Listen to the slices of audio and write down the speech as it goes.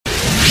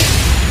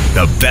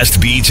The best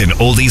beats and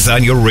oldies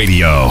on your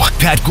radio.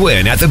 Pat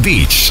Gwynn at the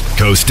beach,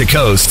 coast to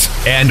coast,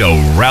 and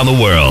around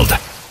the world.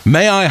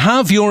 May I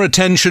have your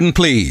attention,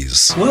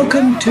 please?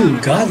 Welcome to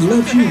God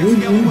Loves You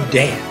When You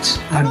Dance.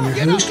 I'm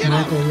your host,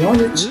 Michael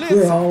Roberts.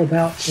 We're all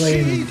about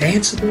playing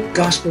danceable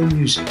gospel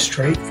music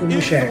straight from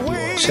the Shag.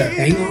 So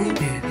hang on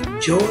and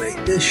enjoy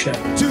the show.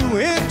 To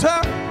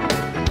enter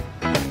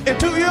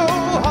into your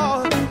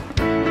heart.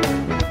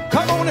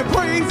 Come on and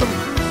praise Him.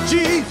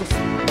 Jesus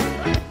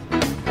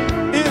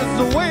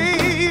is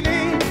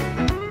waiting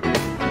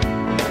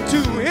to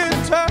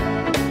enter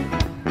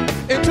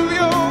into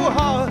your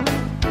heart.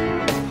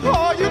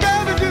 All you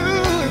gotta do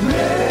is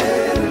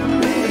let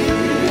Him in.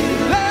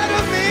 Let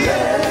Him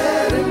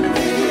in.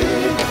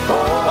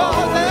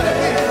 Oh, let Him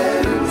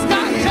in.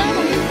 Stop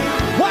telling me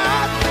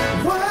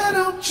why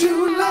don't you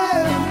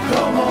let Him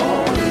come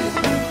on in?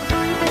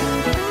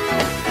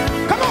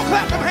 Come on,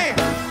 clap them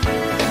hands.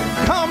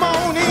 Come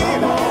on in.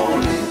 Come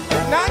on in.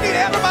 Now I need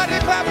everybody to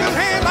clap them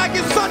hands like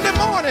it's Sunday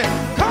morning.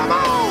 Come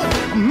on.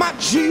 My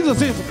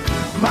Jesus is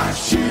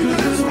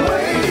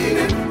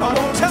waiting. Oh,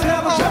 don't tell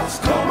him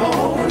just come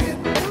on in.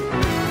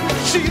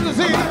 Jesus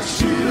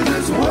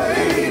is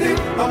waiting.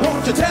 I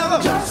want you to tell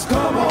him just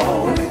come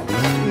on in.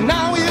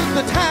 Now is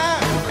the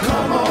time.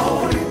 Come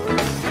on in.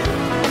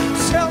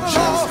 Tell the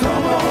Lord.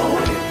 Come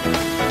on in.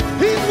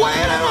 He's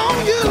waiting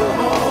on you.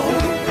 Come on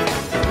in.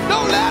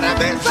 Don't let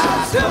him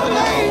inside too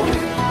late.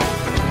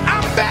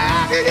 I'm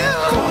begging you.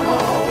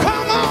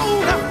 Come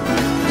on.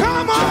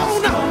 Come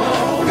on. Come on.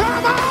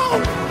 Come on. Come on.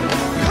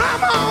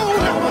 Come on.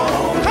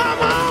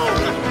 Come on.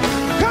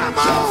 Come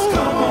on.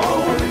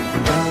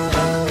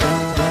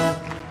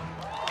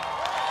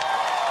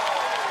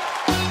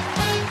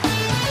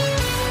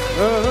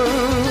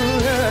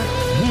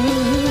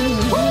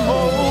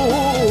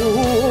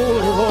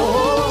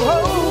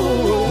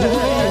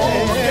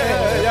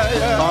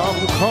 I'm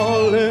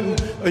calling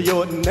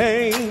your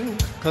name,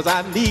 'cause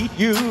I need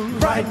you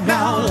right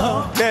now,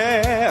 Lord.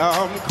 Yeah,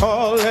 I'm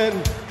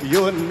calling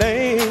your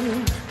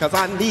name, 'cause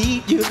I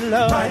need you,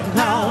 Lord, right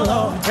now,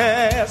 Lord.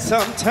 Yeah,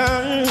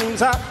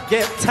 sometimes I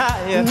get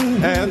tired,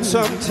 and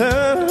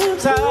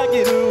sometimes I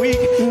get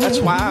weak. That's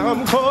why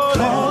I'm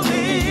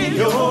calling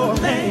your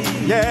name.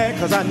 Yeah,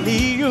 'cause I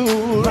need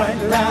you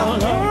right now,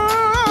 Lord.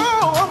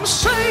 Oh, I'm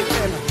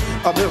singing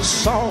of this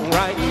song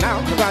right now,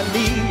 'cause I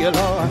need you,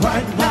 Lord,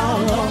 right now,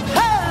 Lord.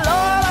 Hey,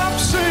 Lord, I'm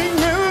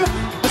singing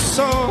this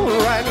song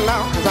right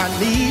now, 'cause I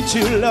need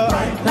you, Lord,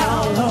 right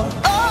now, Lord.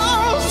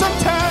 Oh,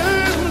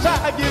 sometimes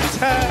I get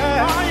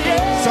tired, oh,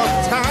 yeah.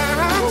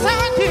 Sometimes I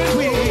get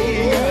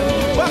weak,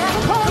 but I'm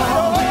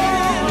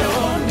calling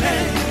your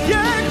name.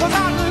 Yeah, 'cause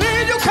I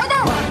need you. Come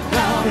on. Right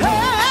now,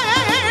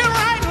 hey,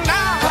 right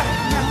now.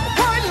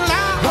 Right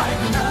now. Right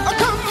now.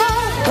 Come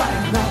on.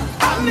 Right now.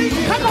 I need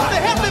you. Come on to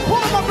help me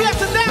pull my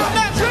blessing down.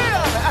 That's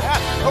real.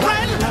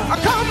 Right now.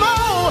 Come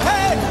on.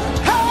 Hey,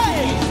 hey.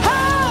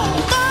 Hold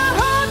my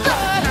heart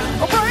down.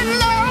 Right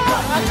now.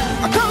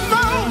 Come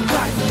on.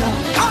 Right now.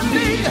 I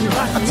need you.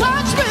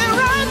 Touch me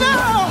right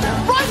now.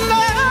 Right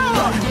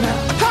now.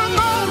 Come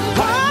on.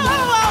 Oh.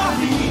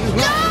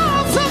 Yeah,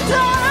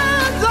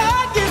 sometimes I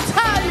get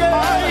tired.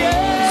 Oh,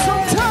 yeah.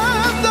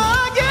 Sometimes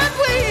I get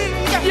weak.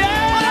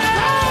 Yeah. But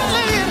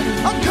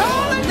I'm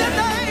calling your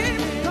name,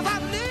 'cause I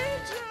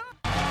need you.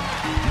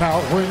 Now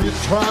when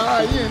you're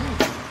trying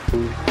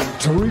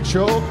to reach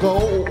your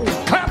goal,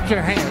 clap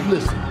your hands,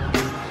 listen.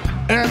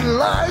 And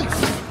life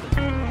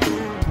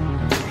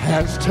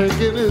has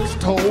taken its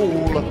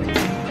toll,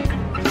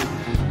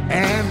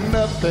 and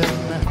nothing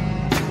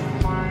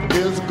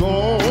is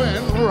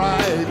going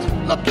right.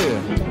 Look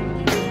here,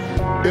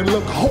 it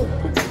look hope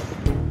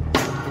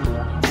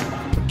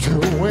to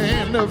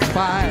win the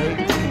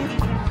fight.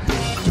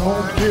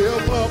 Don't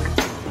give up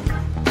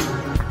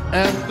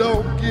and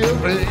don't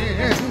give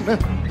in.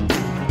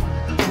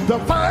 The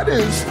fight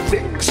is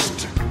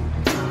fixed,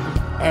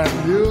 and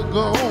you're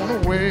gonna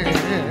win.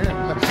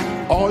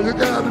 All you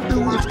gotta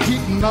do is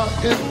keep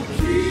knocking,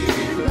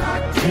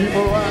 keep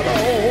right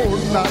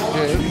on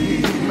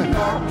knocking.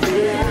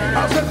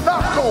 I said,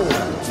 knock on.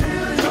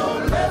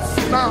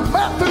 Now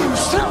Matthew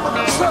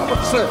 7:7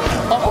 said,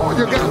 all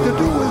you got to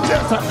do is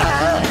just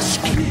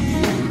ask,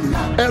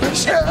 and it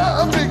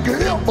shall be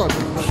given.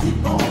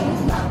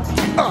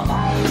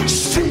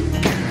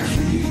 Seek,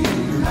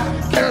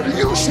 and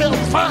you shall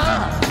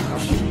find.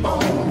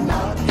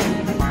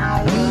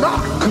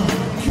 Knock,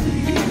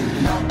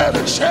 and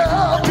it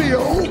shall be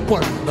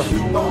open.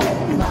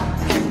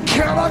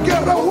 Can I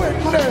get a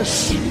witness?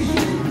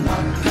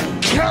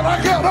 Can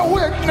I get a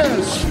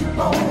witness?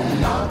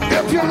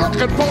 If you're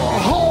looking for a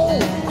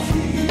home,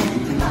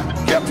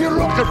 if you're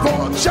looking for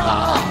a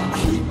job,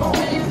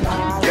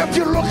 if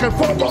you're looking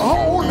for the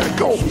Holy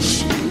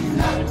Ghost,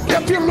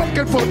 if you're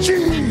looking for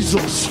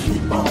Jesus,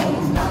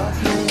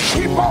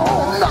 keep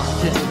on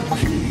knocking.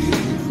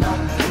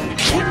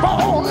 Keep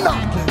on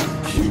knocking.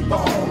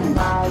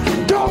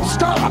 Don't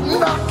stop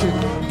knocking.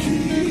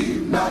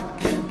 Keep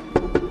knocking.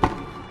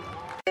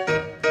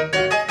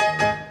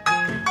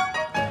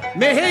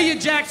 Mahalia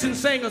Jackson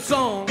sang a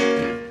song,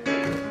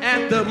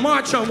 and the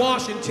March on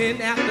Washington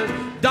after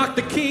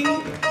Dr. King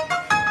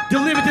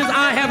delivered his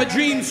I Have a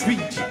Dream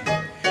speech.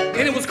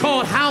 And it was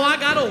called How I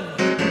Got Over.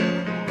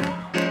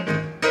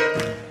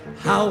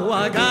 How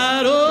I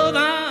got over.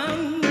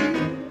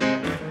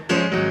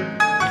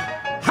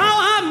 How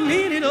I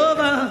made it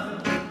over.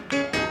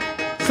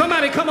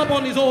 Somebody come up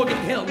on this organ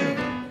and help me.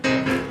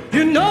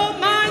 You know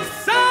my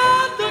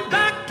son, look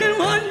back and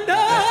wonder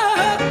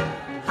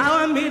how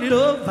I made it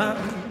over.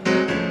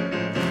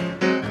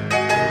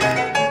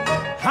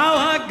 How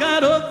I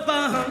got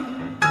over.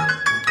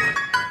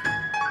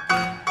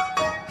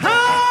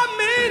 How I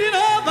made it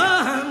over.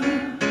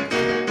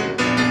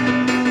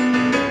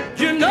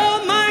 You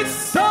know my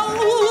soul,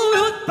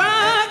 look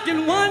back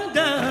and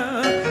wonder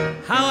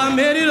how I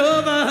made it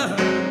over.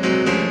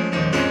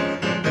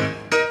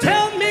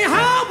 Tell me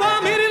how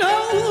I made it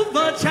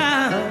over,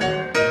 child.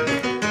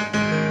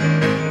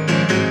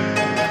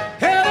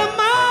 Had a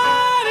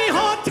mighty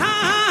hard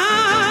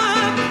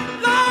time,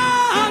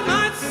 Lord,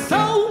 my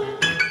soul.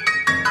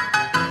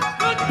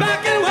 Look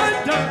back and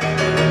wonder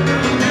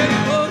how I made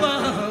it over.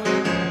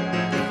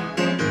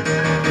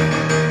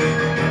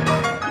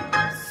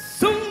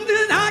 Soon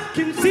as I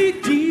can see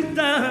Jesus,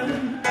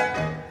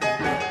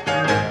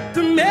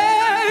 the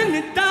man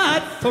that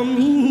died for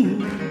me.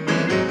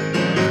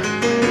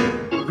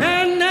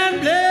 And that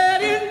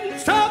bled and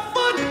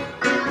suffered,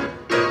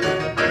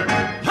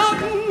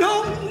 hung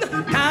on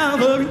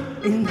Calvary.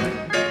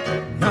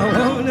 I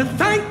want to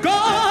thank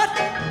God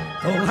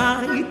for how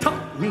He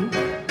taught me.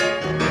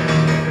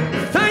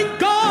 Thank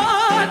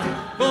God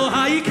for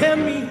how He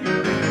kept me.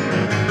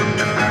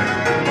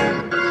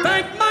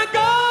 Thank my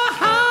God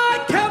how He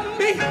kept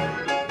me.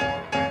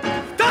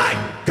 Thank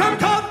Him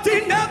 'cause He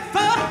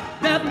never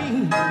left me.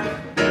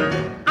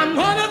 I'm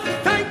gonna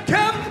thank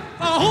Him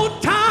for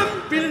old-time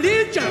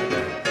religion.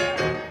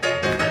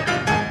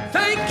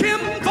 Thank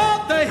Him for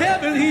the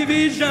heavenly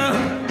vision.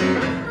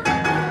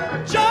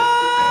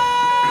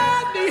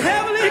 Just the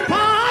heavenly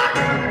part.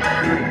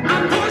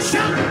 I'm gonna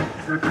shout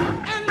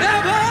and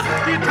never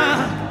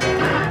retire.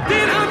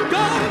 Then I'm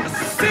gonna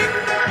sing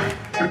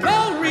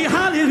glory,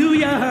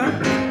 hallelujah.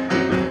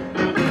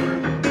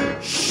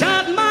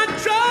 Shout my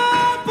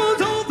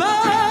troubles over.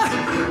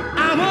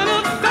 I wanna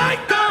thank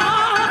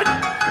God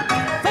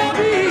for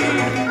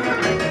being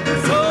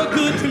so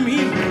good to me.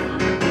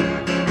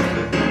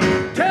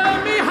 Tell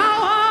me how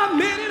I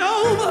made it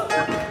over.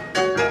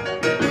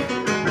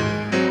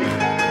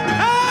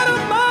 Had a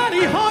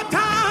mighty hard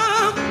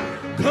time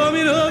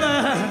coming over.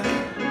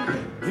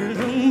 You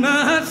know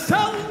my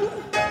soul,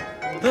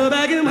 the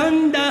back and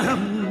wonder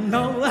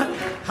know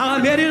how I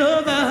made it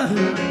over.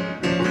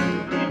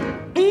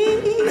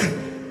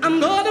 I'm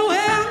going to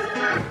where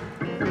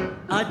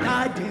I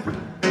died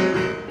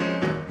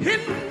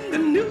in the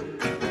New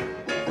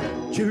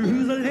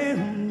Jerusalem.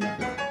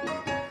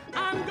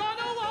 I'm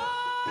gonna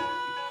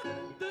walk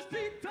the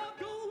streets of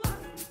gold.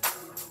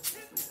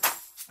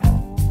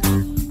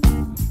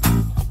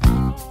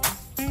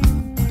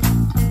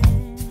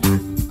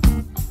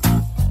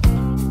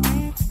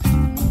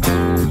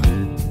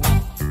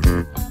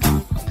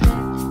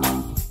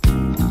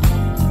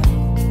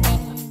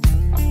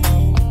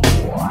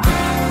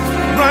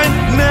 Right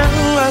now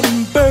I'm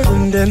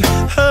burdened and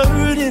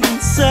hurting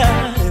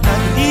inside, and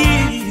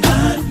I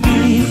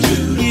need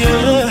you,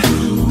 yeah,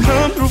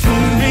 come through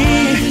for me.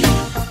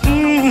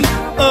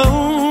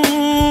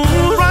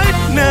 Oh, right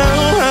now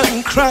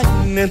I'm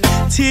crying and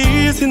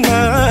tears in my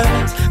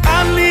eyes. I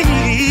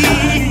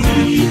need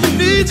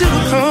you to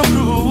come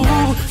through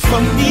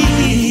for me.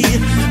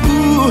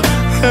 Ooh,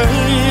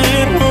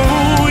 hey,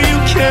 oh, you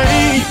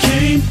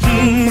came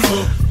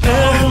through.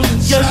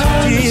 Yes, you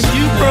did.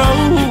 You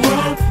broke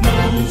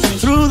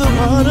through the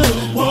water.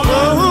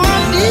 Oh, I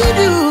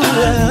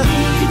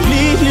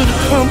need you to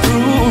come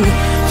through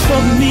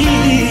for me.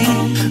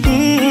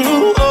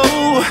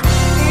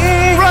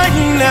 Right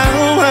now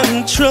I'm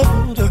in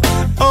trouble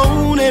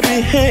on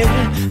every hand.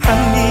 I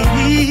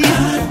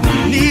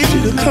need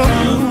you to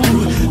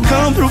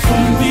come through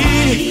for me.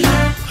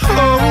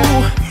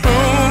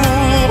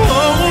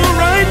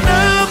 Right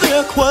now there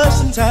are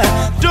questions I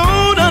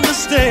don't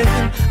understand.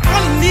 I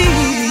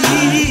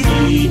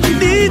need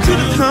you to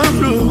come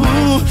through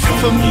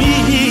for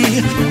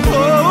me.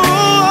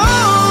 Oh,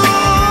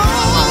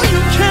 you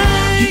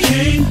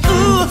came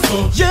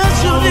through. Yes,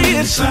 you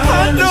did.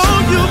 I know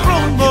you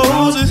broke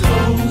Moses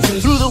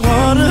through the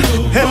water,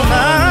 and I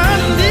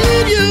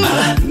need you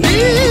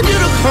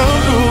to come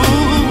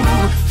through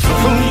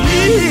for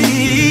me.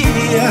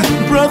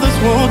 Brothers,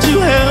 won't you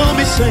help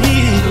me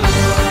sing?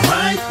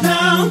 Right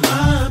now,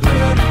 my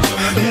brother.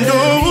 No,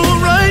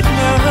 right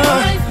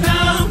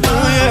now,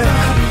 oh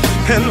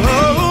yeah, and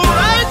oh.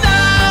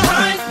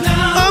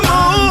 I'm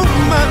on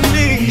my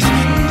knees.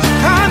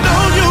 I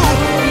know you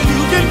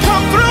can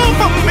come through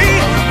for me.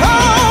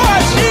 Oh, I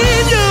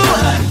need you.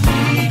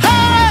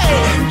 Hey,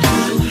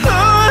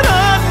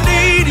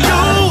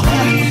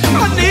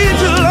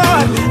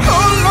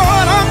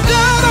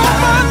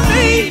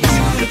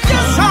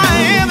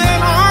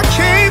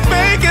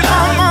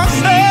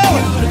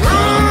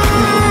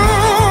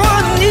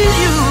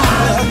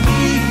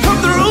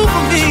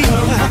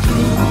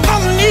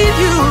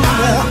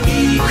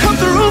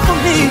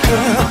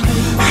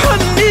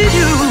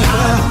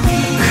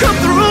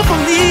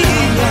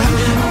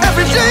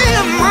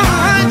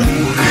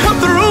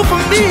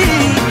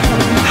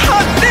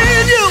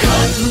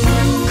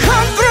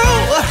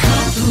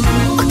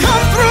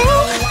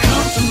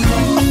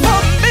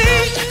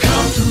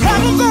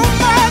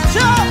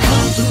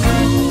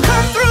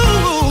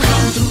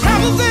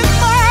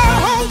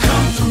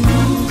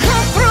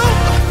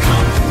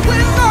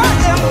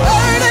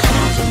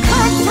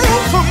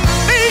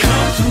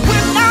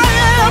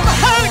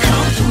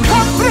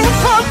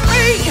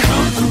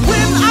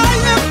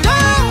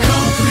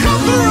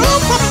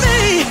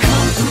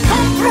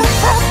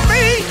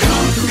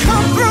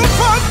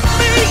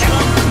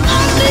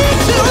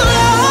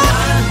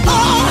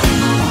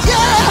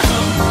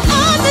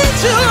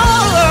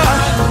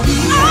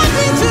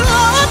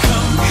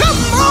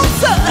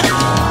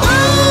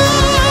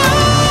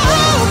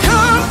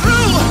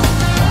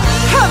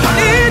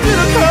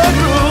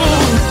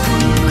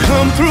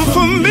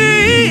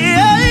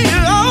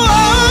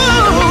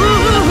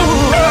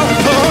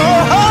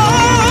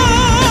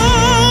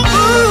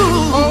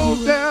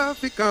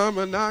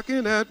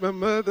 knocking at my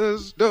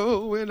mother's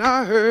door, and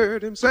I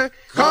heard him say,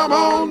 "Come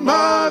on,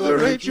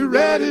 mother, ain't you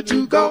ready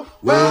to go?"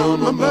 Well,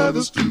 my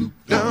mother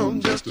stooped down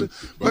just to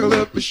buckle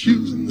up her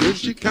shoes, and then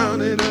she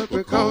counted up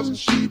her calls, and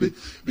she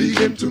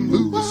began to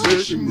move. So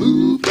she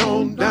moved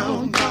on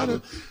down out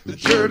of the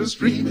church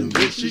stream, and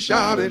then she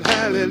shouted,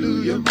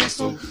 "Hallelujah, my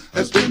soul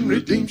has been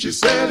redeemed." She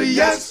said,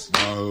 "Yes,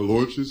 My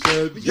Lord," she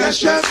said,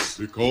 yes, yes,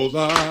 because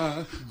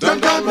I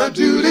done my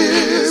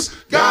duties,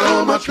 got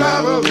on my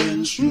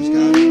traveling shoes,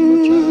 got on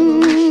my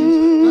traveling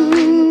shoes,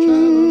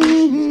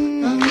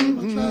 got on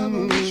my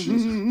traveling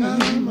shoes,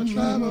 got on my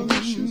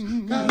traveling shoes,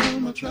 got on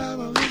my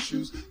traveling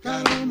shoes,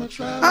 got on my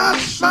traveling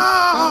shoes. I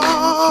saw,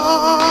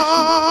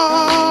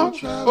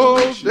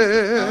 oh,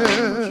 there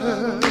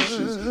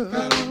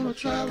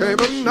came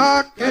a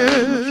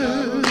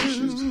knocking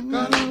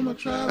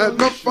at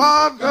my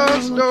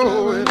father's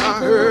door, and I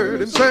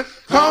heard him say,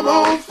 "Come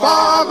on,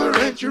 Father,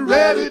 ain't you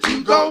ready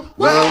to go?"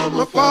 Well,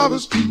 my father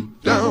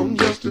stooped down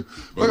just to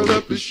buckle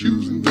up his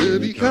shoes, and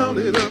then he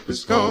counted up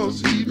his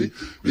calls. He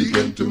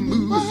began to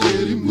move, and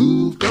then he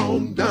moved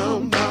on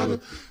down out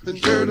of the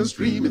Jordan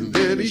stream, and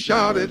then he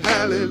shouted,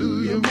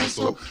 "Hallelujah, my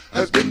soul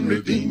has been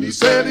redeemed." He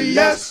said,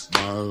 "Yes,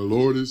 My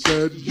Lord, he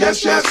said,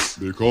 yes, yes,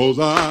 because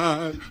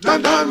I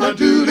done my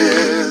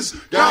duties,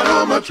 got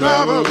on my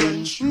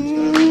traveling shoes,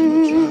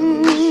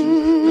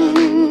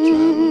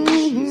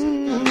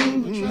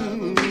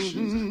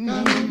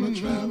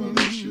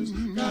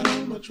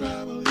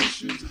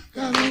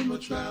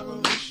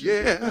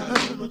 yeah,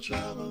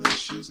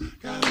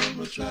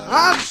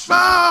 I saw,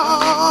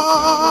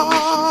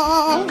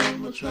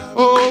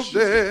 oh,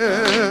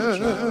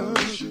 there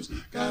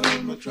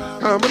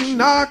come a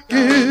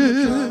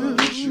knocking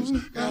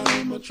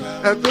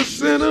at the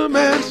sinner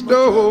man's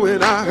door,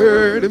 and I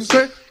heard him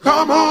say,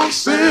 "Come on,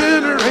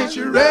 sinner, ain't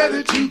you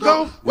ready to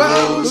go?"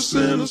 Well, the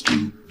sinner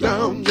stooped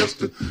down just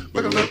to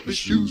buckle up his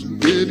shoes,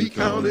 and then he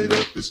counted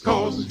up his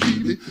calls, and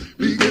he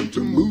began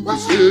to move. He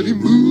said he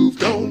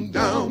moved on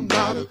down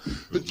out of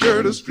the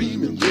Jordan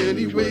stream, and then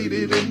he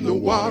waded in the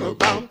water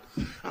about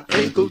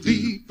ankle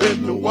deep,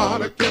 and the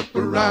water kept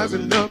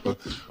rising up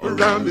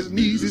around his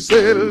knees. He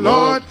said,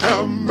 "Lord,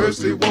 have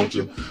mercy, won't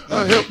you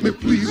help me,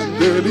 please?" And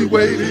then he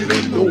waded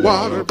in the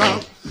water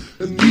about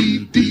knee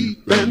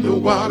deep, and the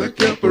water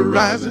kept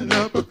rising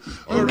up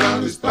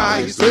around his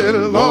thigh. He said,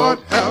 "Lord,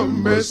 have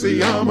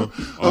mercy, I'm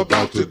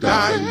about to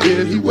die." And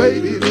then he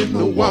waded in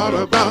the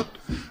water about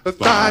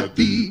thigh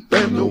deep,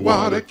 and the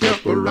water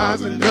kept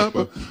rising up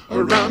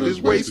around his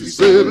waist. He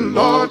said,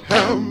 "Lord,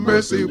 have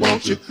mercy,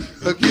 won't you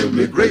give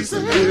me grace?"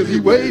 And then he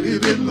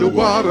waded in the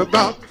water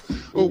about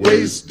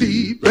waist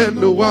deep, and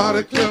the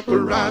water kept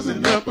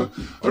rising up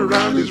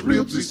around his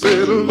ribs. He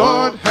said,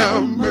 "Lord,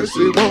 have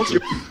mercy, won't you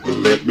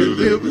let me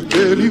live?" And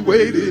then he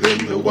waded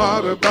in the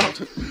water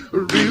about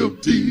real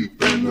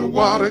deep, and the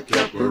water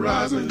kept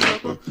rising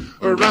up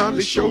around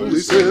his shoulder. He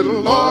said,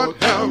 "Lord,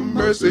 have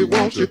mercy,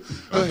 won't you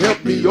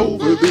help me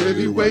over?" Then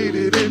he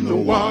waded in the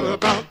water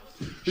about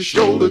his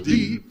shoulder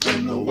deep,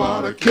 and the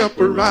water kept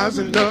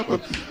rising up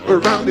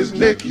around his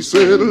neck. He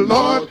said,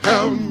 "Lord,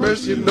 have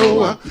mercy,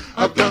 no,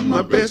 I've done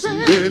my best."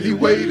 And then he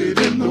waded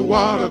in the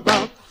water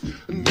about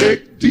neck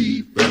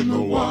deep, and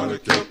the water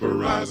kept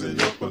rising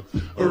up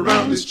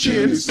around his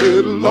chin. He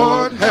said,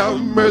 "Lord, have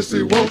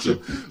mercy, won't you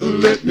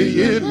let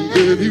me in?" And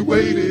then he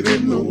waded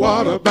in the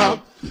water about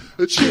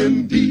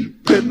chin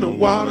deep, and the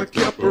water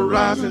kept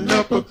rising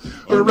up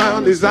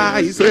around his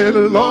eye. He said,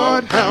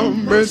 "Lord, have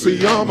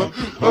mercy, I'm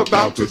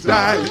about to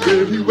die." And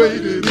then he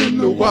waded in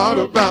the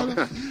water about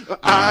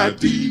eye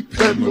deep,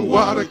 and the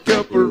water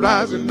kept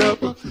rising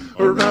up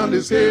around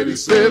his head. He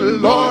said,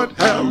 "Lord,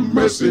 have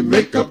mercy,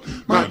 make up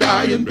my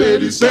dying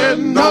bed." He said,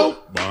 "No,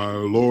 My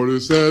Lord, he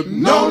said,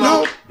 no,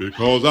 no,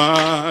 because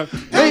I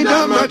ain't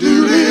done my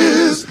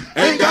duties,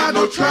 ain't got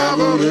no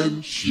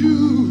traveling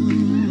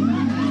shoes."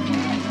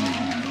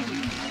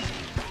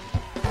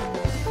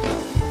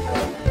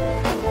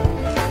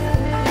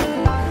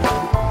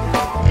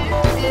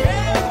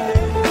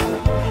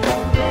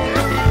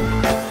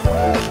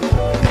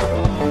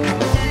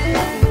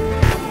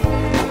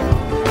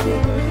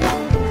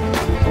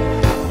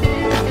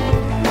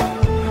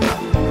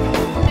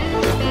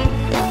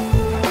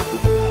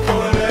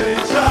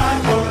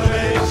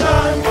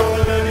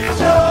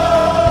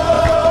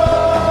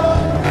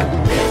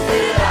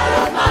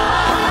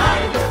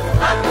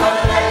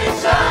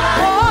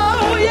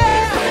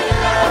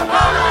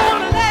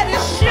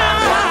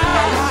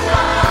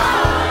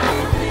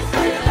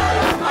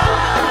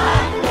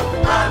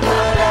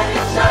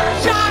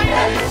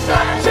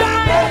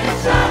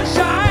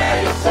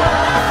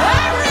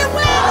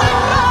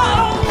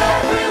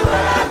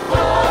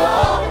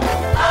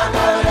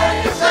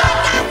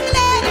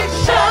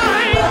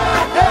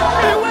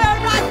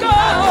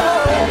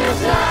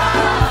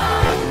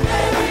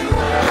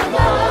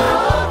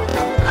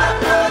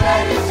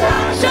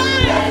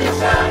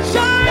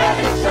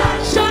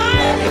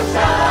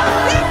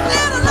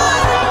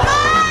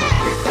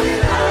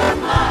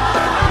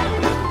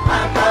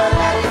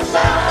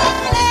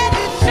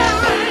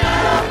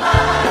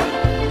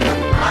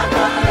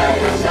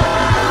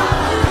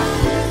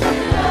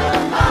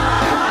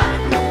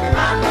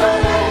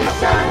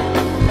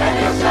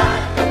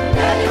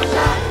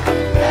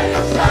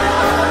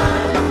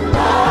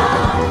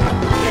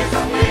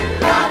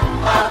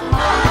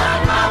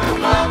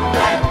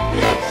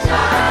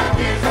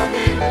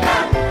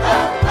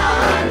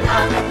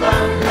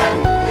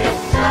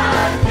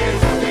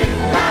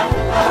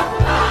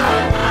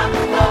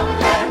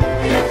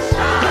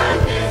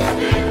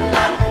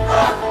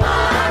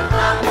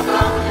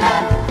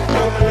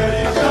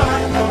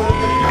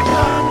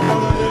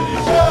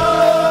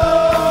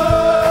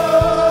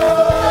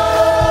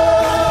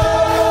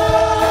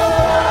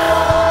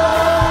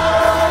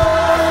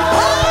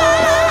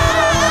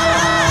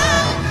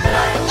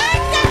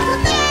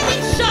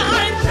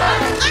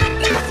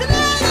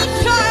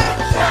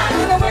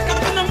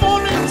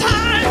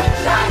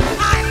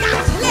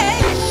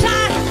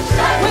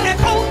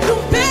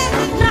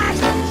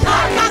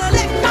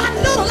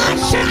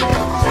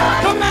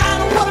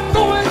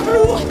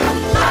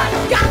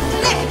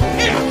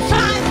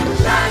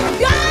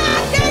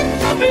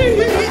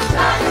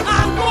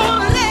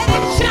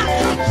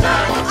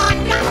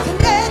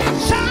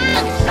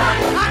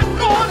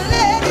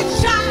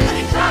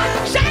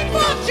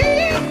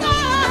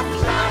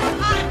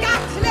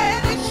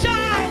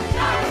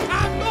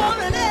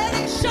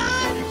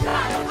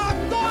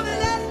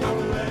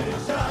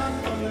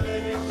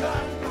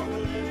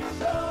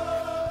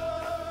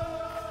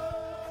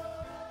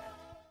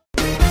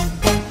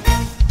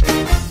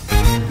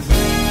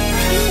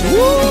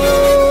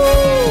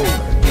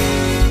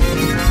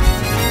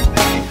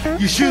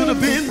 You should have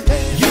been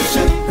there. You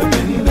should have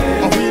been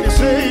there. When you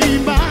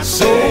saved my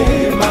soul.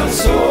 Saved my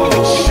soul.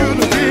 Should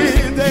have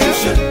been there. You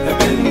should have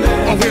been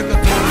there. When the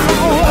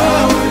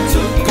power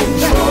took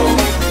control.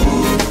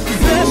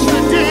 That's the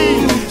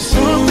day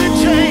something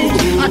changed.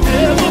 I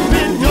never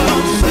been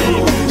done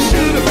same.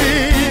 Should have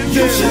been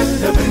there. You should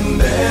have been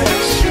there.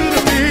 Should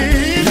have been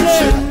there. You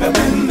should have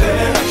been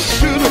there.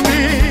 Should have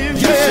been there.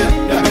 You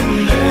should have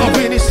been there.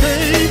 When he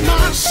saved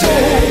my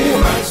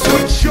soul.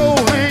 Put your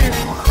hand.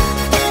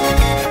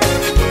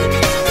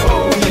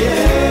 Oh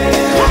yeah.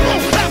 Come on,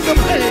 clap the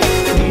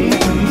hands.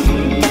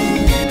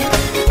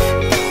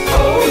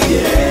 Oh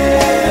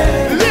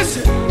yeah.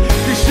 Listen,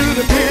 you should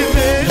have been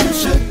there. You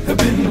should have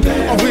been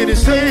there. When he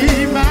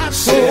saved my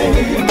soul.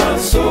 Saved my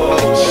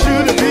soul.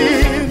 Should have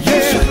been there.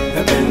 You should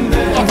have been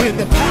there. When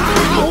the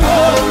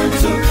power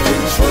took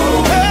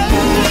control.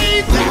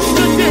 Hey, that's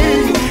the day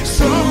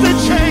something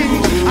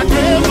changed. I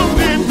never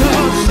been the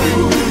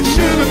same.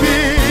 Should have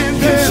been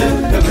there. You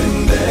should have been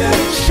there.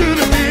 Should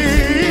have been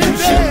there.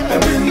 Should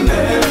have been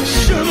there.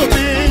 Should have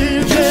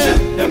been there.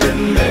 Should have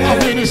been there.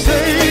 When he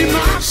saved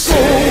my soul.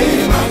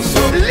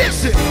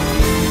 Listen,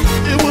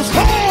 it was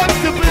hard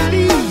to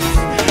believe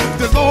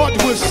the Lord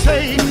would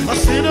save a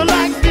sinner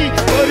like me,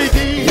 but he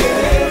did.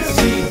 Yes,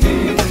 he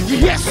did.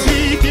 Yes,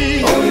 he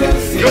did. Oh,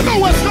 yes, he did. You know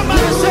what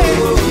somebody said?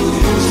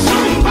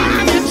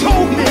 Somebody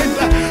told me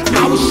that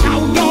I was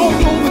shouting all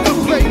over the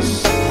place.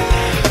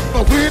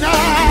 But when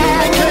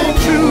I came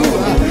to,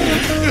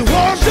 it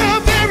was the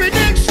very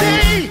next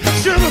day.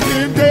 Should have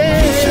been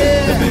there.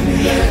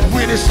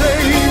 When he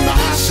saved my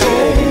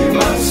soul.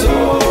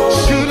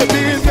 Should have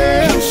been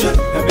there.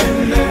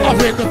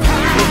 When the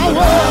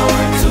power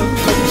took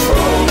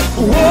control.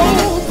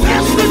 Whoa,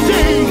 that's the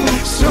day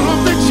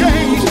something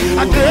changed. I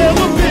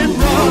never been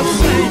the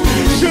same.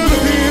 Should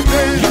have been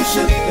there.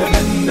 Should have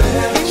been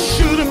there.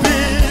 Should have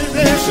been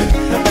there.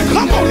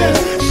 Come on, let's.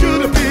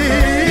 Should have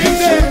been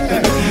there.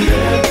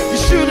 You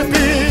should have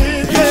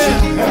been there.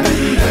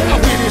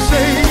 When he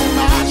saved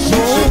my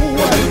soul.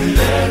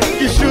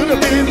 You should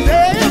have been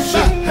there.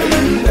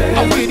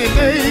 When he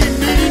made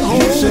me whole.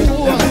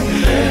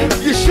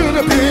 You should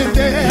have been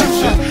there.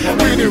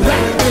 When he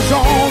wrapped his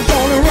arms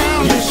all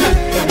around me.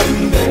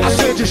 I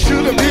said you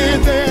should have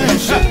been there.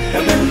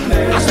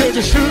 I said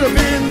you should have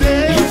been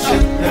there.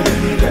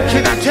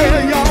 Can I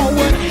tell y'all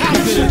what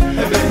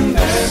happened?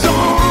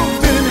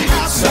 Something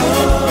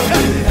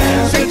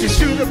happened. Said you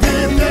should have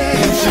been there.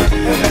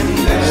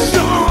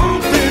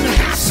 Something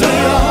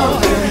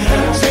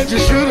happened. Said you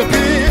should have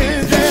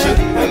been there.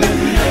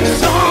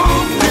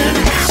 Something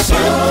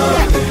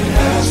happened.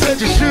 Said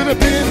you should have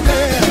been there.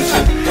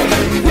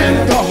 When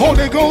the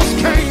Holy Ghost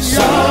came,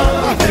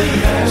 y'all,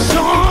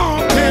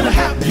 something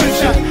happened.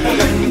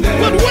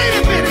 But wait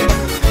a minute,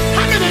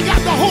 how many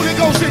got the Holy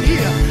Ghost in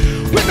here?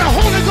 When the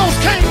Holy Ghost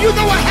came, you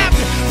know what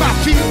happened? My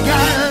feet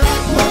got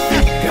light.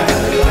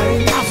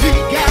 My feet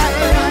got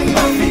light.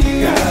 My feet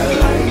got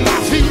light. My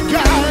feet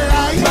got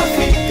light. My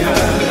feet got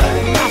light.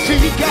 My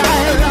feet got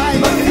light.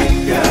 My feet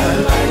got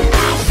light.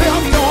 I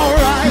felt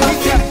alright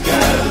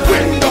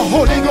when the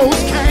Holy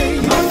Ghost came.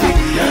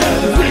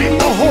 When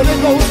the Holy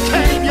Ghost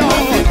came, y'all,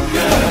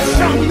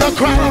 from the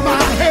crown of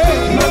my head,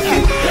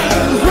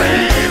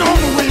 rain on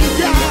the way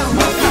down,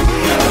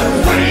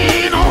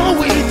 rain on the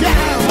way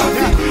down,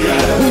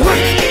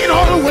 rain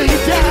on the way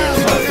down,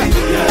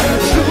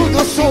 to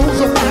the soles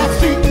of my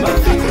feet,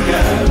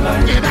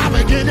 and I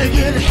begin to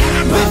get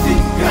happy,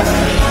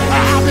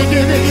 I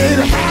begin to get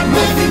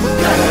happy,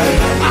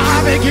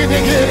 I begin to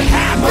get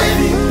happy,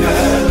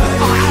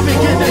 I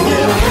begin to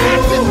get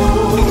happy.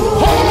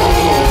 Oh!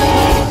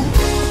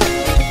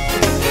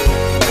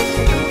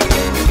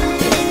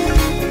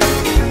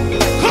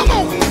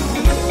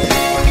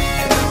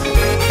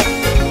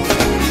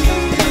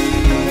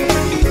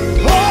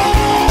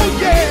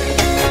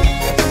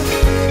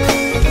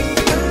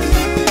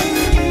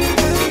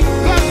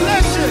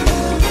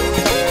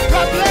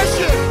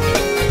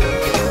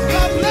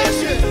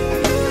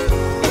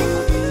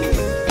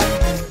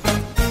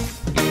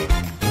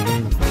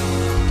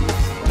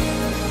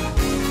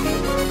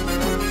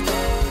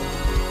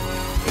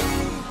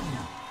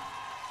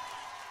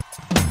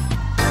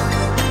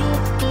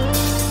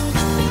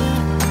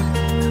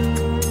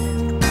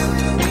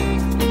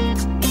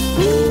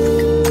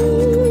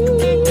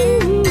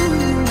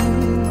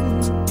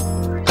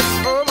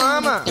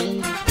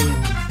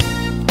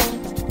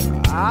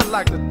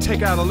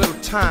 Out a little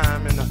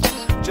time and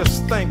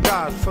just thank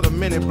God for the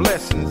many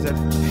blessings that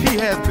He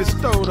has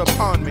bestowed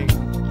upon me.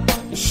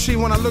 See,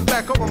 when I look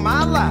back over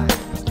my life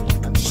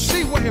and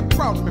see where He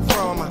brought me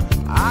from,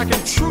 I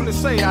can truly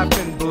say I've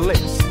been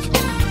blessed.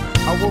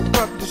 I woke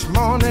up this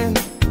morning,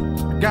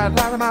 got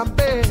out of my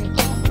bed,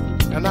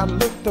 and I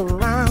looked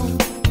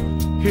around.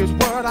 Here's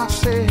what I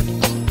said: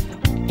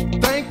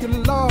 thank you,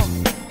 Lord,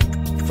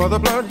 for the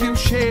blood you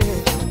shed.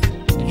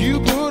 You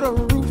put a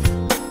roof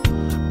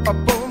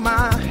above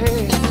my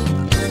head.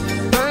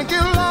 Thank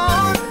you,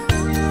 Lord,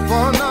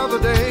 for another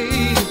day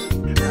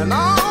and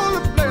all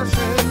the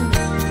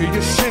blessings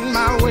you sent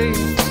my way.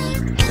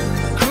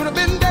 Could have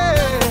been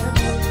dead,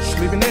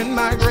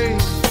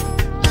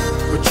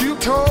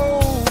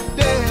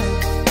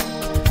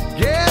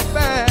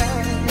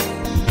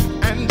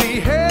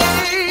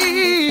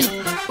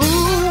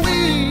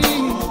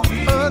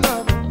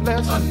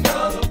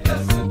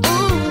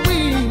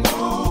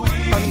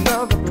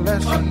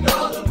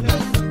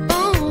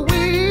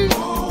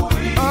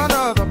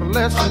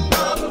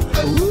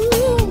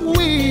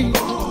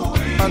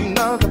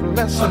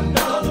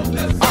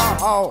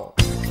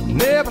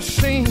 Never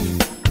seen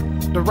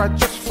the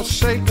righteous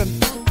forsaken,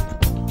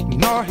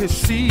 nor his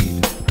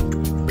seed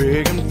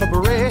begging for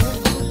bread.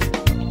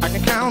 I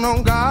can count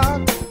on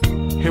God,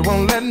 he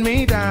won't let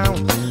me down.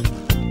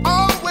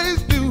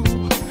 Always do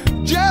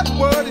just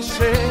what he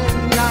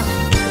said. Now,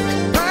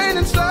 pain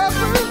and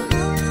suffering,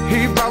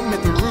 he brought me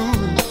through.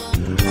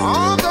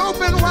 Arms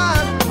open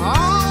wide,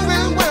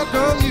 always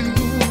welcome you.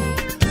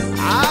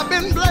 I've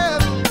been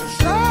blessed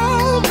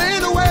so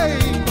many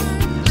ways.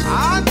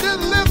 I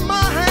just lift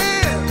my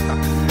hand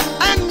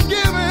and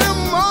give him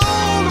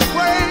all the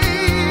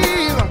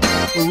praise.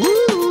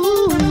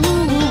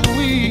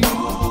 Ooh-wee,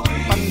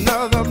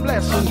 another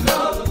blessing.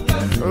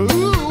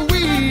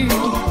 Ooh-wee,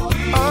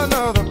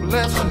 another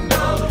blessing.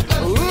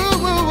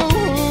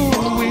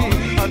 Ooh-wee,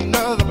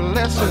 another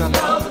blessing.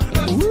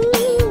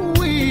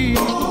 Ooh-wee,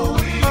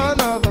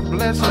 another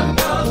blessing.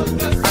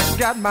 I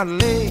got my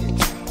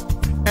legs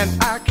and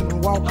I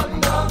can walk.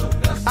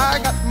 I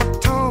got my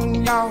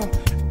tongue, y'all,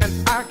 and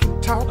I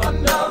can talk.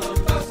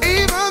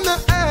 Even the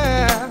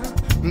air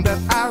that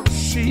I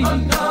receive.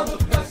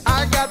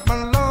 I got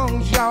my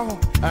lungs, y'all,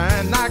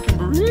 and I can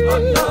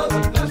breathe.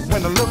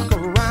 When I look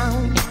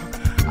around,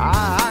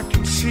 I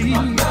can see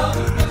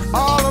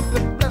all of the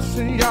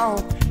blessings,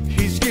 y'all,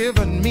 he's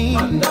given me.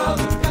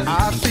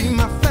 I see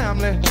my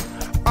family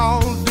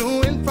all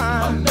doing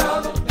fine.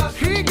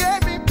 He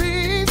gave me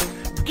peace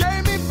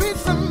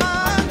of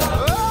mind.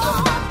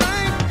 Oh,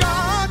 thank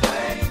God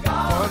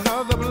for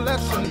another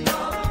blessing.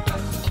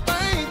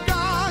 Thank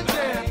God,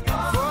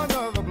 yeah, for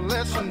another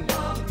blessing.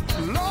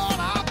 Lord,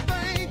 I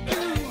thank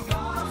you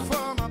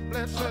for my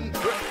blessing.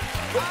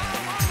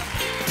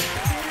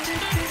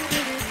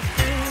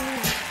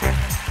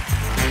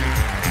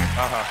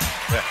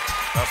 Yeah,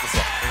 that's the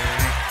song.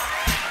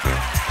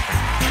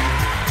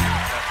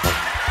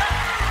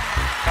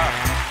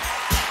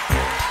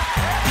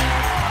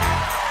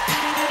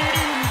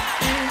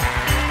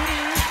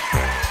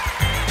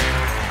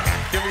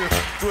 Give me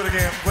do it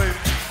again, please.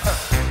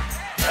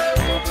 I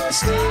will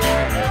bless the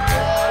Lord at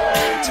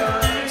all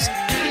times.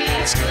 He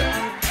is good.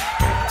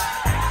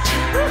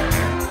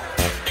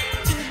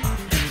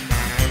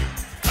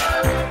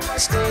 I will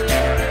bless the Lord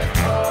at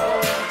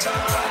all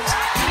times.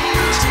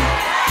 He is good.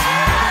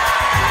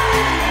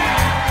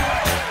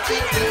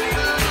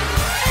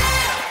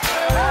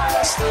 I will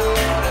bless the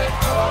Lord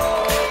at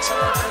all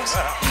times.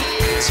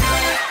 He is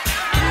good.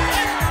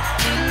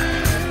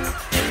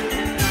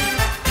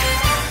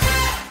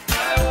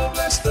 I will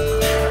bless the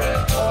Lord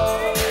at all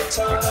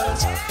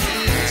times.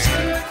 He is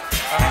good.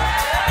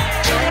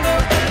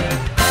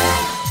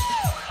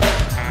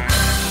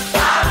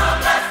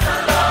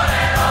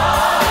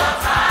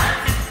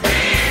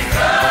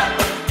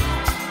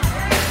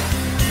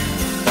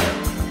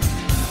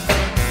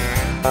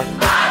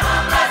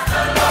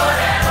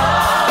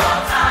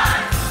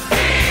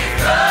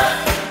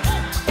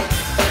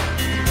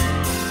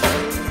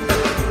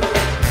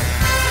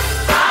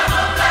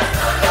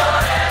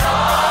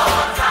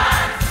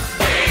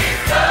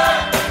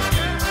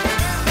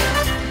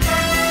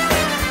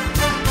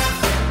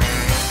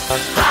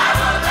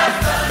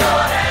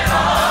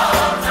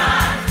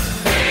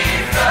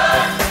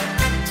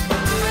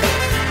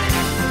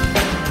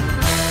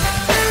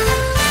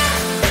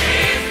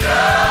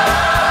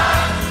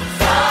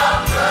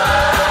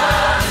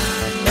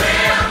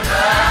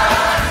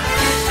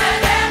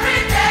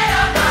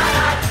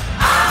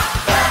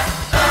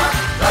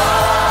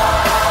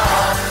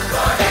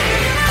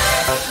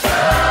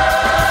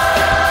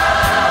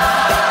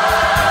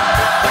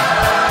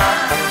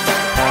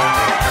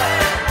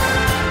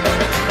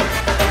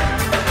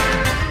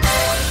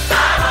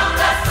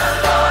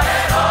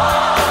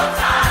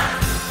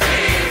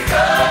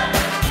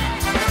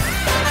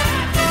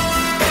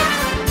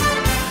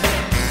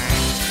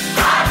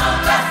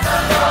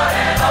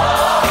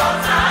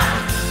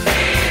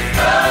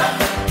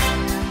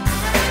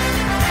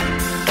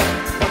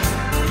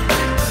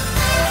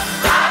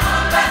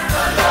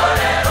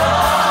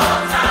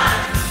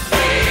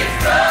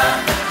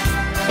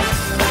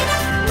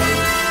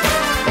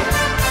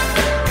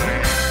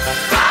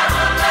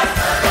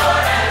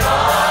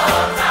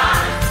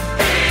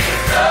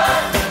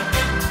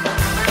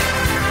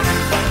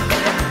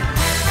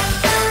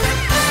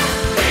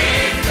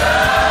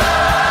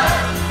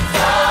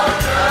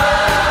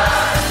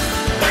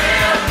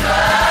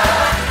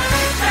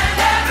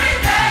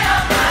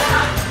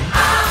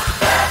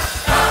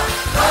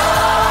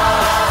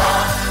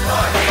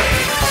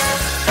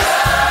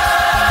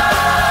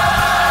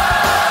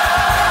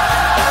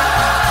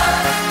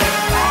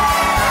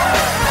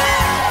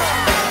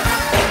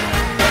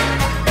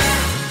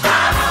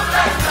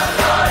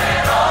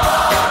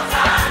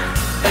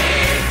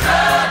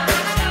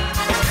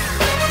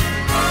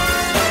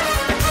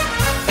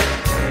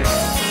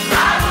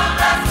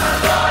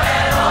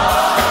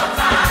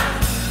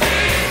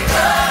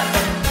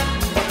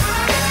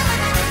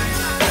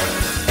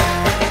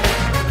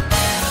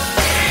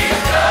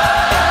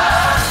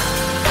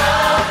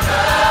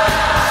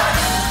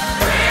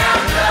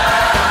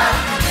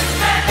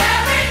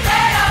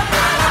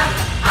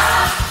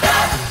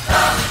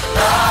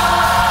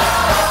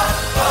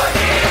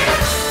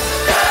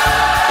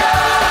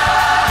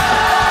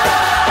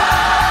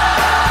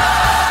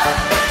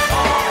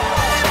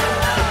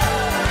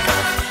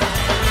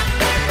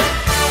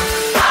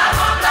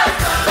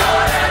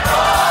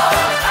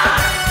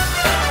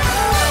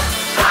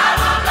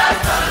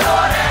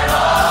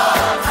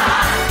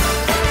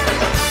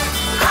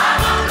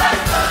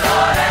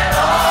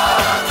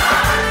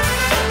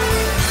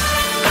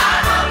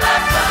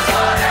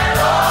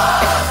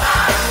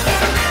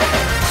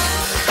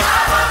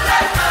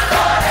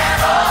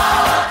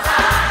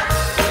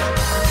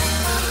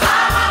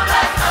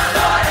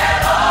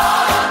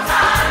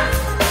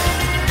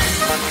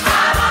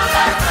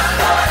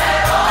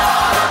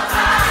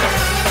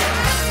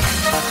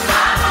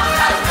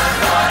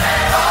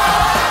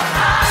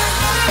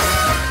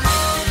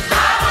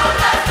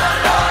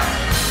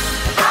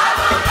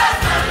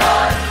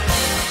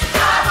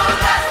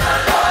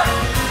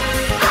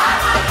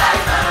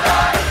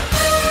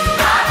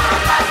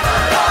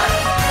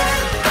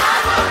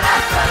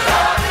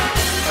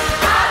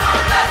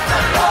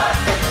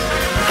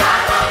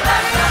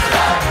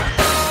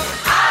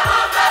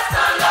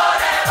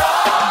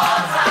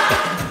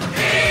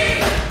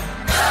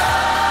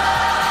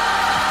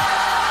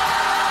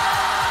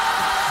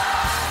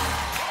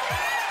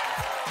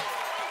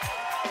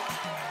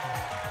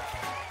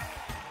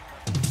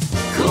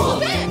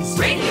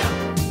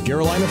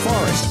 Carolina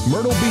Forest,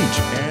 Myrtle Beach,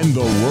 and the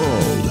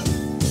world.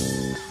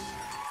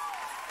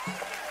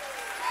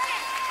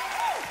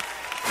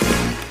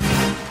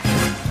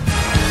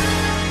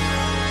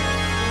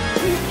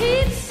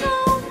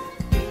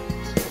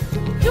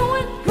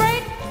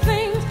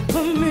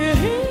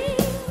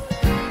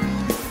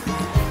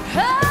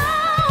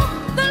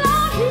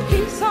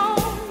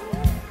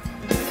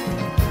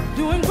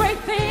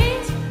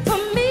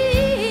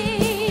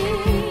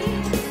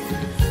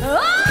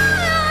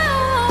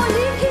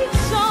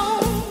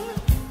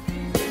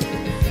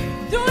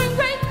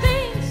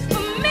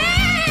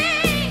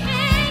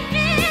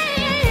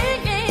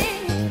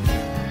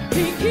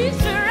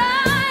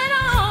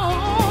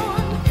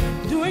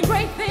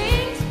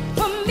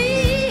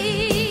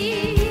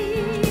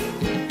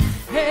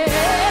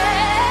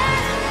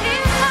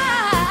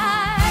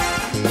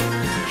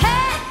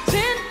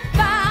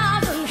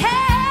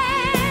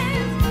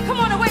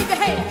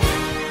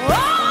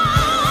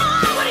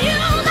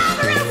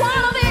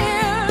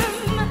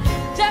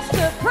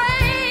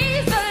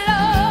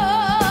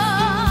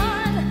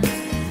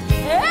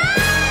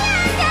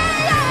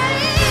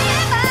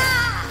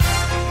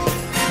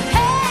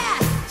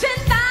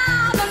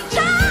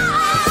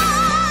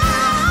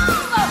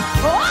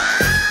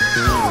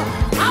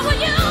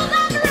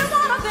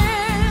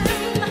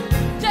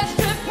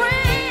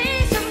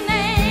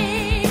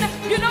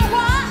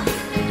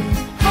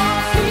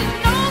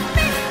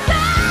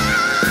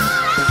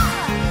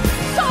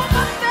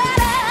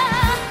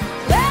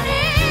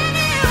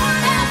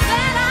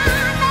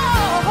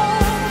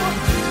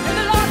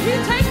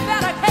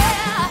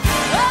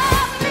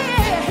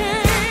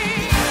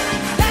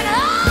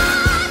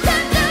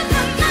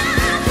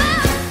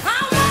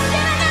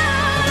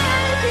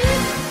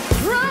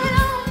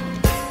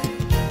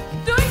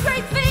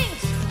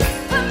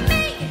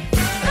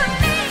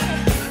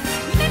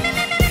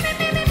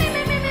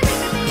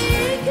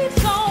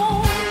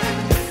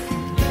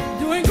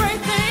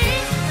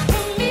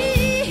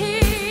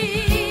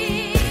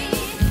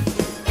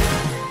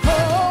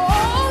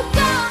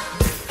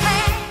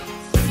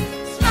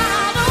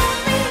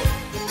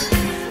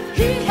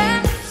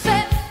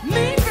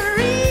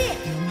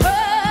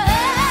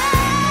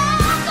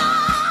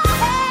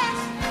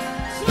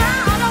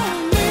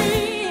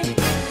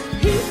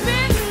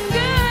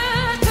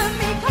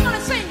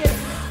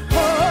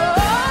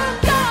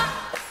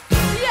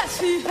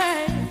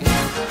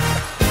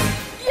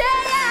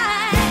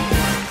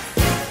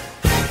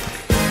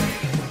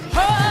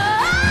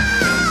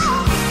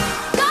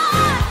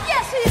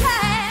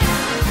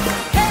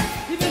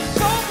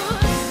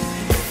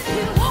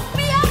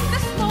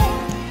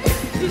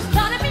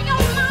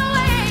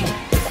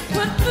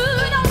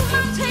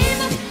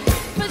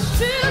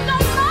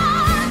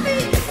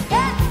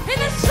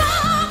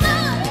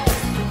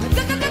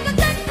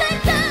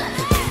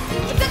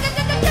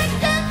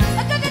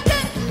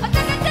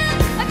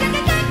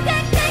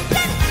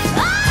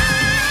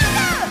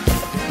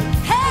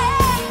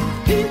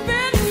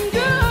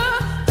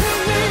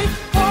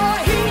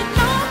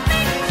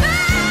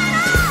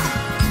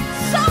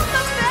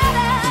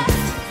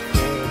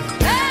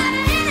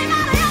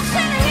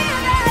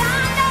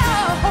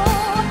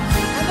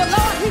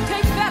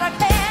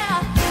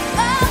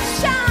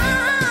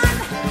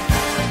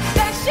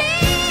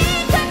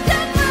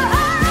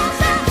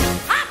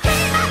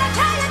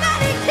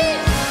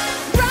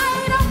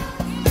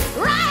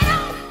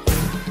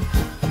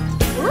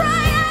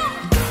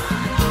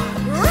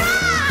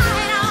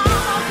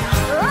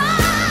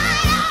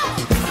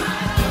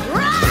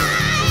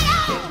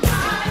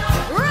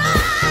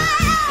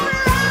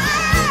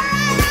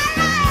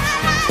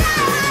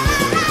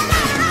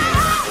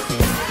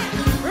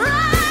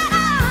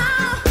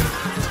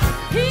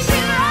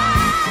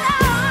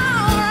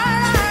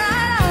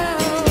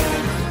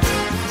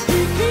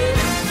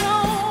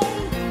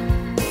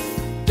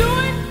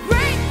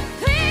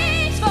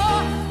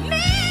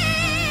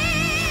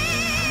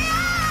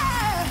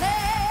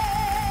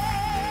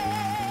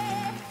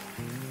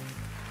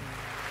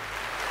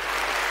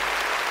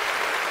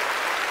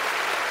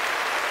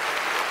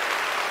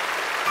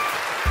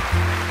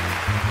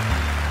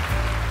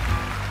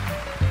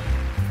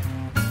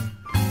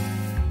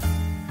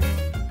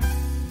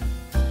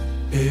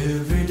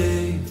 Every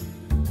day,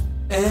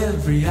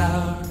 every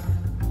hour,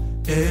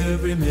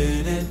 every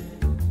minute,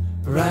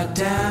 right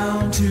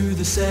down to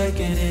the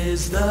second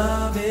is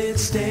love. It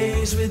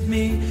stays with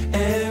me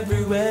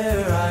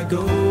everywhere I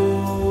go.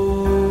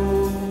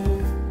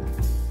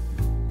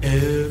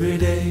 Every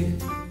day,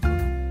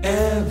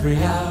 every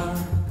hour,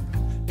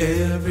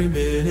 every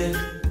minute,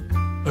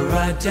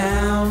 right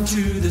down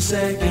to the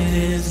second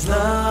is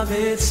love.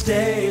 It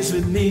stays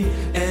with me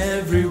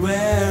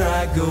everywhere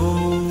I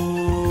go.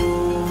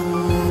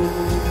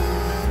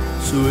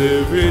 So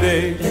every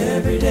day,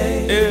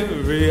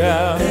 every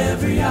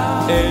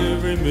hour,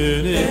 every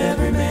minute,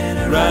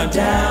 right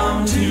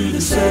down to the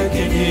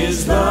second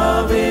is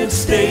love. It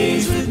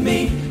stays with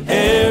me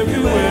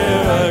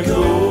everywhere I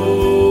go.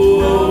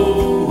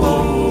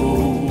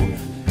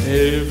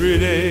 Every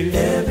day,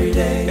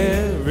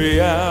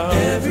 every hour,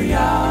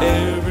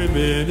 every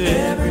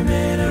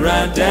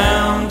right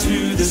down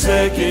to the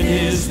second.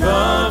 His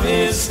love,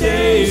 it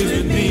stays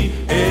with me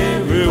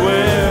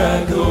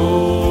everywhere I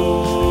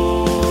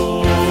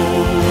go.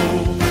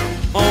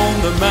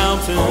 On the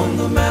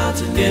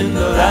mountain, in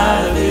the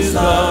light of His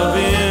love,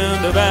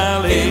 in the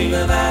valley,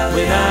 when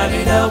I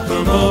need help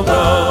from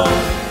above.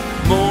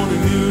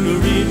 Morning, noon,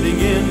 or evening,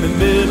 in the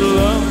middle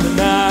of the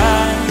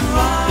night,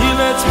 He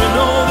lets me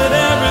know that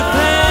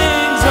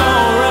everything's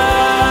alright.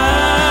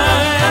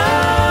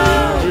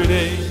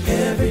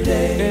 Every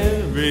day,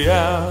 every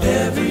hour,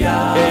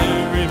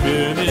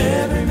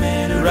 every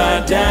minute,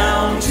 right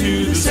down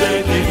to the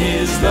second.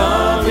 His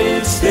love,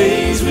 it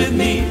stays with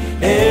me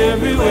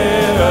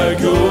everywhere I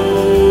go.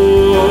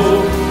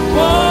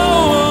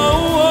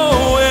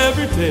 Oh,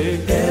 every day,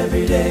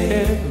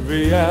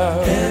 every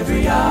hour,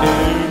 every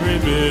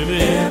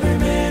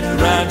minute,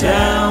 right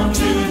down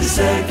to the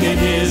second.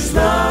 His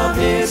love,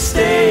 it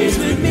stays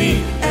with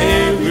me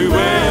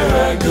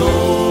everywhere I go.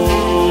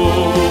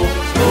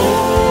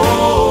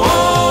 Oh,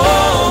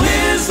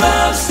 His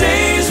love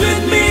stays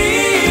with me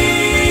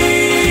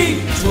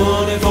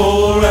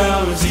 24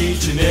 hours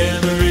each and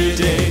every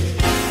day.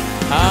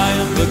 I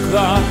am the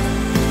clock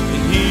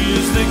and He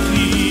is the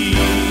key.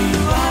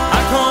 I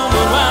come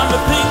around to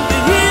think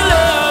that He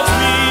loves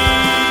me.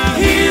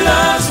 He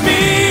loves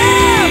me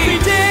every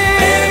day,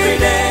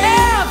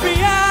 every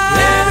hour,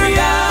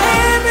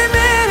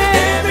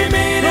 every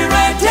minute,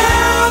 right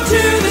down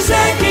to the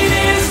second.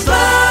 His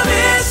love,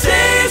 it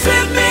stays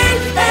with me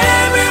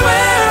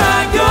everywhere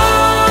I go.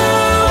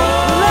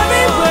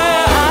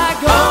 Everywhere I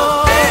go,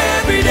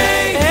 every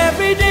day,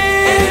 every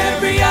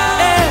hour,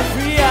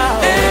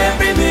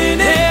 every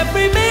minute,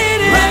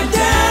 right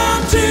down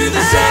to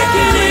the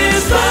second.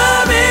 His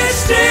love, it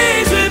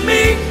stays with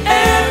me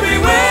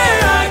everywhere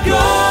I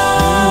go.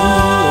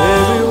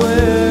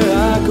 Everywhere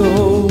I go,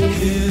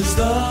 His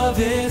love,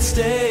 it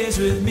stays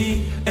with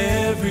me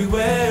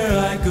everywhere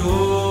I go.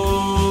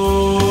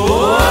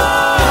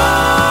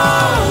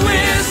 Oh,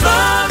 His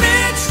love,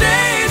 it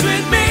stays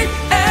with me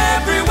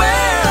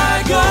everywhere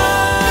I go.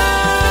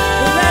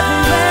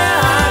 Everywhere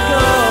I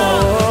go,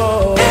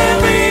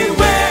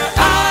 everywhere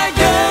I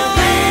go,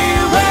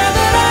 everywhere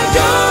that I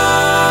go.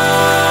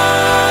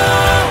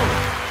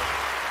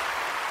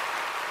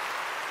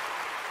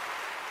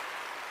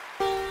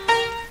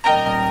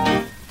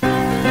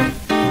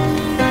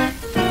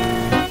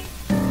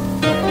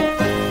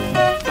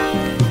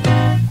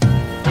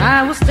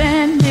 I was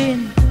standing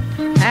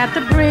at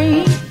the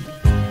brink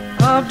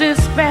of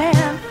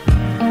despair.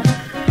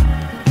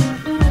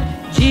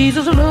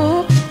 Jesus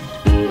looked,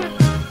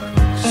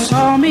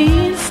 saw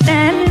me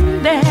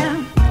standing there,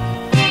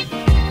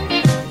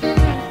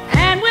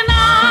 and with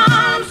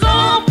arms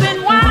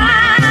open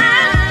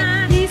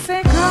wide, He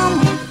said,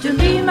 "Come to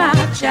me, my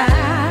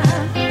child,"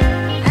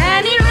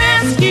 and He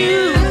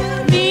rescued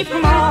me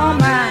from all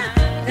my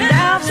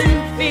doubts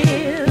and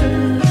fears.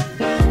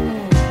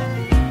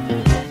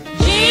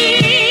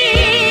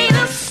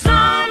 Jesus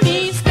saw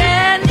me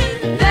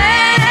standing there.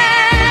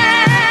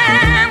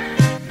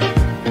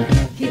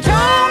 He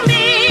told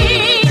me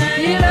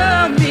He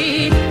loved me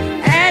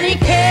and He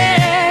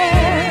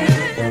cared.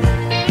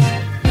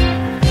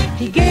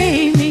 He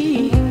gave me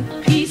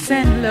peace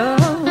and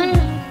love.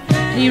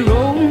 He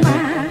wrote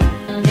my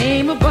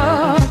name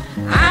above.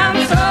 I'm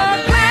so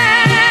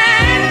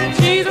glad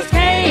Jesus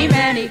came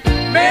and He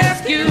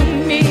rescued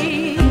me.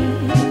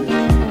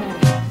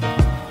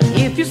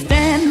 If you're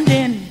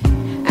standing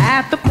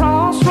at the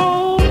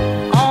crossroad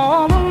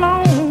all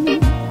alone,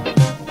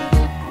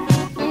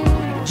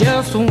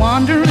 just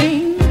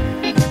wondering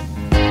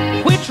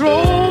which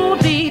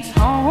road leads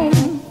home,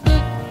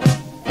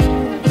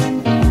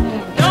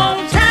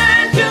 don't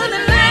turn to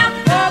the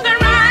left or the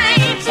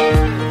right.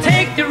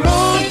 Take the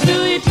road to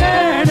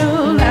eternal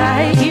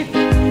life,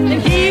 and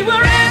He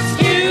will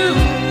rescue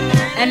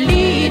and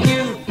lead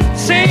you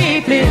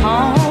safely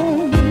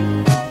home.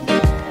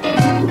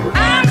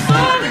 I'm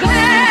so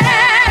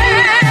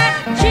glad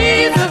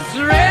Jesus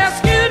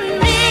rescued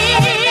me.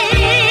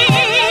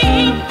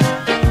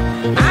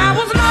 I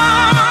was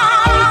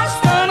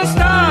lost on a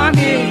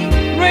stormy,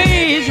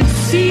 raging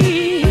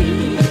sea.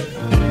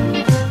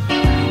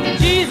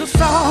 Jesus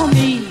saw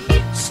me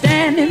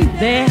standing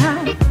there.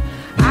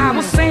 I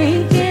was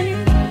sinking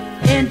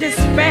in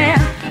despair.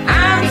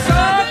 I'm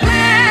so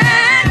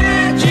glad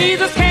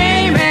Jesus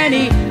came and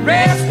He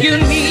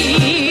rescued me.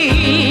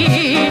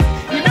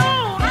 You know,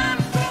 I'm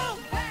so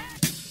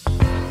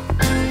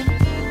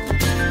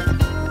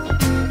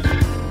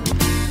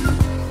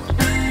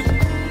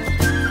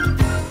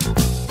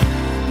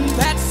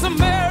That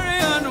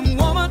Samaritan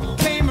woman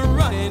came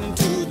running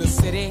to the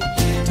city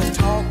to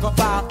talk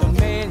about the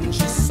man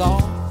she saw.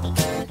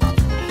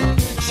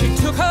 She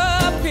took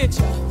her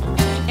pitcher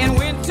and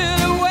went to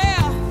the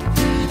well,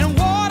 and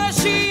water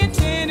she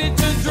intended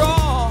to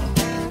draw.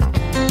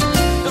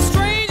 The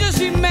stranger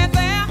she met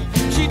there,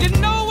 she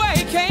didn't know where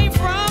he came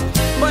from,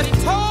 but he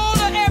told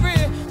her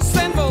every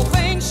sinful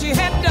thing she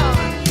had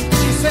done.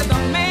 She said, "The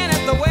man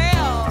at the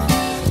well,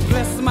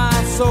 bless my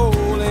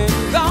soul, is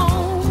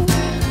gone."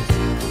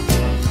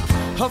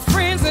 Her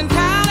friends and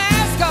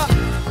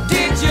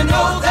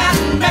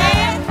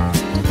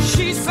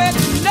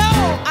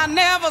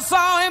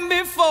saw him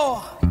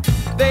before.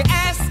 They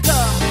asked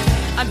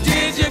her,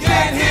 did you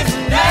get his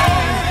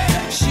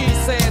name? She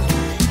said,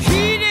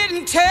 he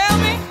didn't tell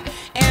me,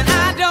 and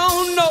I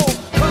don't know.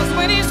 'Cause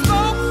when he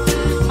spoke,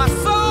 my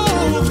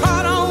soul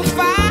caught on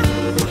fire.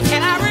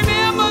 And I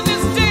remember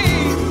this day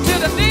till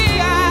the day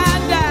I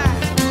die.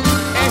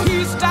 And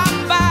he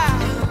stopped by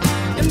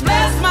and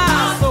blessed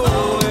my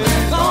soul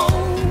and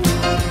gone.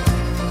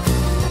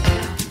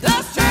 The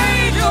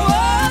stranger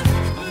was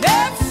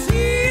next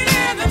seen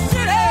in the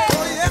city.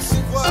 Oh, yes,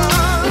 he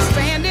was.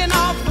 Standing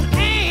off an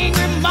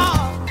angry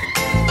mob,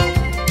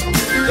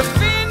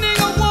 defending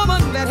a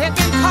woman that had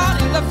been caught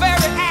in the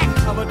very act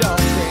of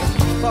adultery.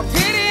 For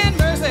pity and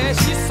mercy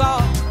she saw.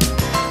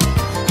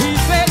 He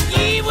said,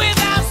 ye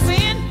without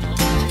sin,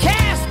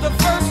 cast the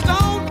first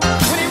stone.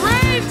 When he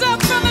raised up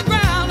from the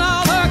ground,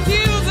 all her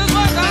accusers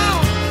were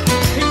gone.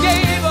 He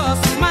gave a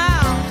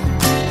smile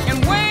and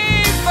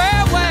waved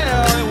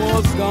farewell and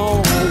was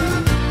gone.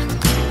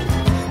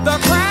 The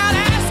crowd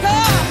asked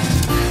her,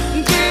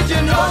 did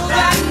you know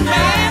that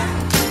man?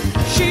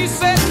 She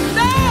said,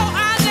 no,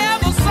 I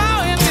never saw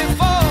him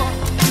before.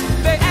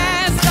 They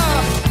asked her,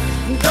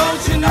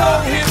 don't you know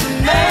his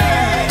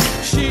name?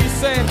 She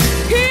said,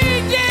 he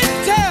didn't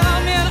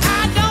tell me and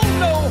I don't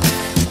know.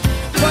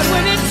 But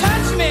when he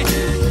touched me,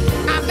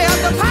 I felt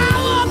the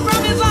power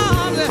from his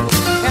arms.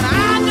 And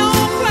I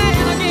don't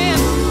plan again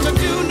to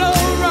do no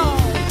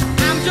wrong.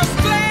 I'm just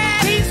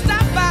glad he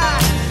stopped by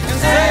and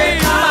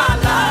saved my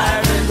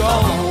life and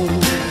gone.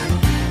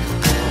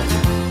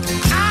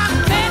 I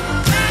met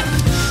that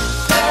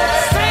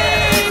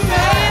same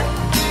man,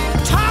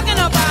 talking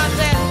about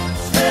that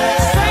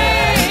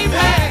same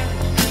man.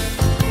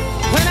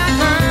 When I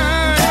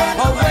turned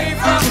away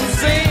from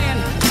sin,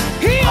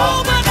 he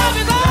opened up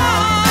his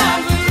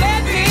arms and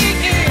let me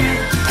in.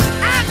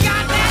 I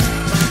got that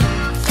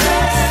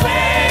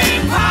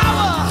same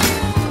power.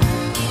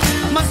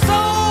 My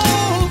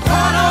soul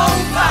caught on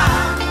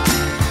fire.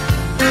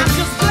 I'm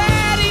just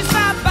glad he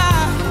stopped by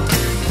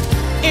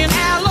in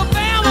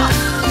Alabama.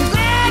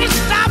 Glad he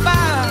stopped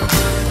by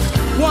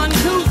one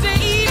Tuesday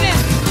evening.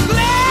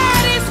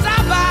 Glad he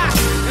stopped by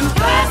and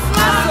blessed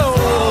my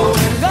soul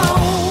and gone.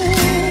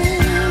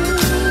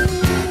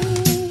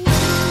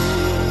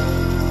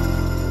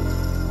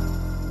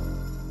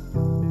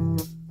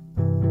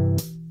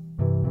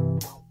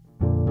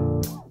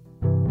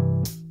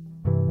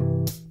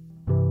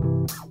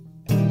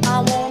 I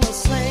wanna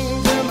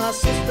sing to my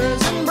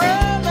sisters and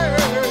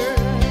brothers.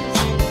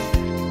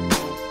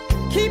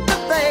 Keep the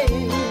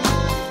faith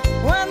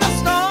when the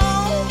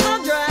storms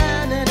are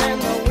driving and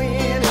the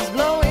wind is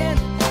blowing.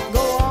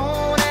 Go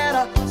on at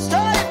a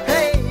steady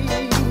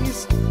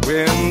pace.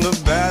 When the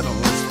battle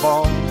is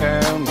fought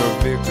and the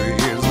victory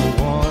is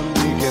won,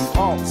 we can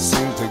all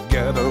sing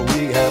together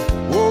we have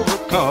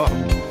overcome,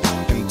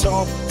 and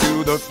talk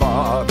to the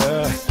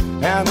Father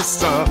and the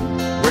Son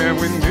when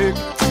we make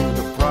it to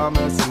the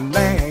promised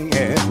land.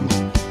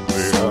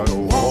 We gotta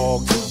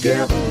walk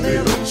together,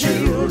 little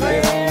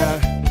children.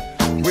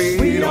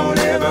 We don't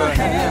ever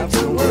have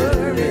to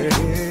worry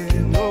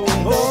no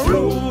more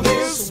through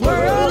this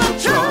world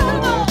of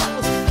trouble.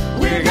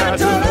 We got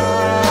to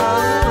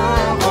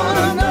love one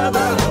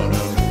another.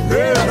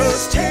 Let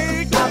us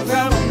take our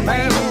fellow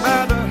man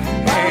by the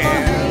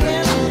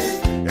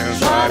hand and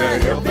try to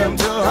help them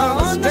to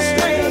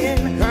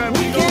understand that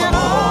we can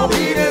all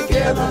be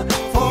together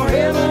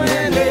forever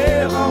and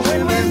ever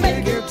when we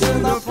make it to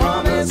the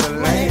promised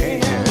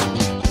land.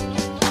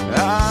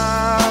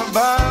 Our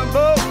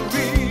Bible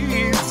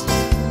reads,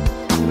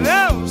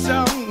 thou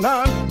shalt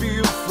not be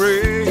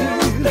afraid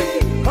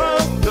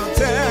of the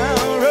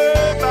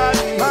terror by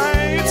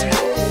night,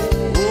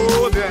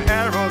 or the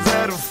arrows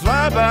that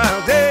fly by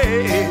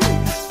day.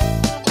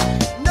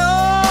 No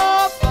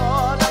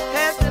for the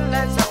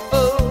pestilence of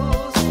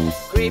fools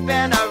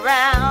creeping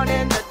around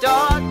in the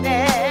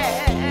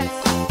darkness.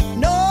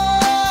 No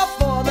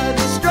for the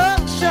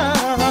destruction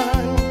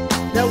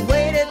that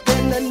waiteth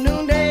in the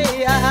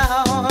noonday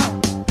hour.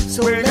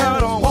 So We let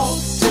gotta us walk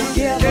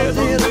together,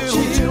 together, little little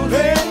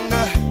children. children.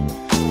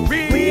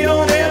 We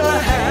don't ever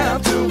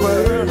have to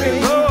worry.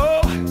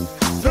 No,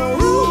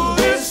 through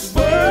this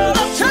world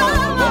of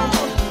trouble,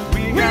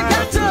 we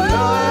got to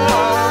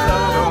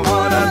love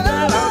one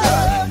another.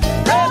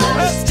 Let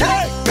us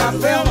take our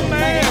fellow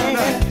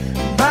man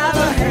by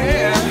the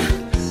hand.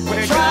 We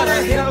try to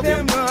help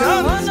him to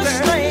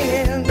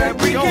understand that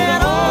we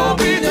can all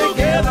be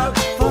together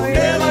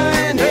forever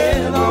and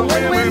ever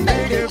when we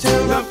make it to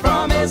the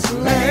promised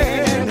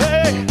land.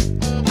 Hey.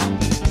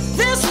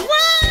 This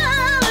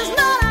world is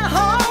not our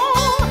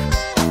home.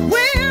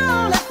 We're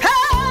only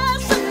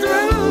passing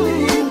through.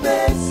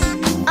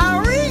 Our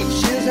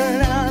reach is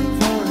around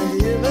for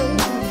heaven,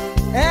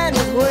 and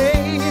his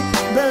way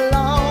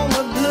belong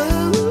the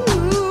blue.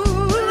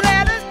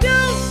 Let us do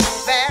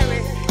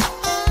very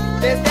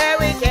best that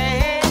we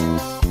can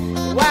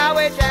while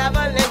we're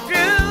traveling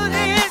through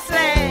this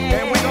land.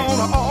 And we're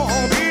gonna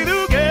all be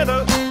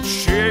together,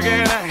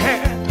 shaking our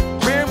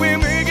hand when we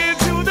make it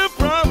to the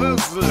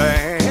promised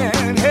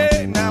land.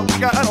 Hey, now we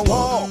gotta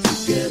walk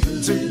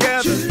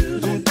together,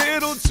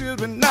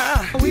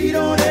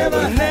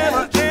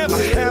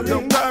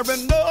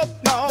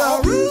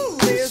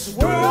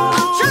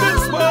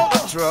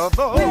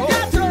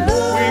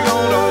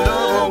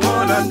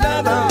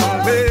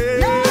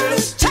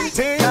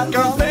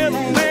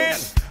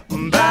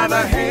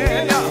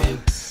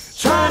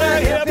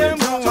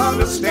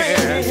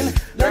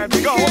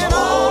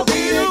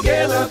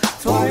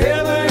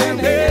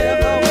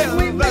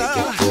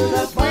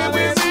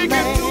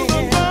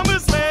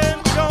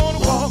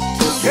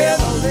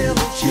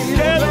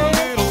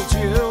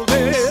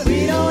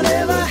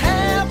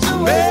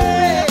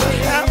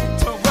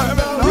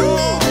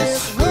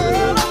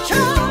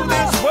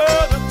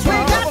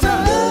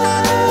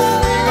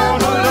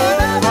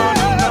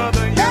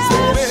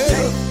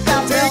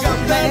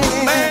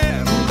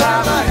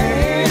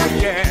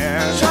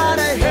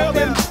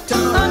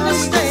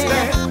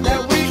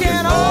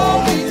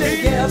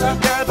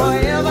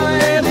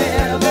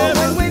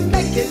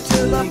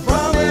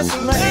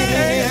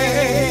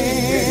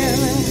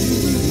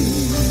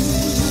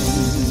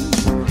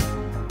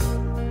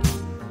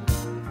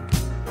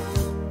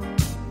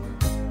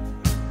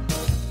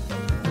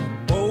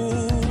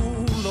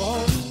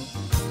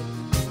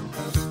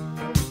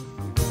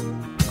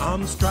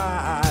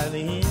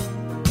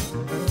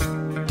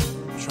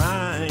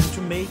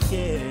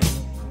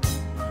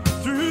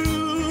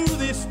 through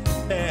this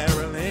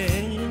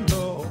barreling,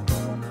 Lord.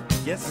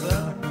 Yes,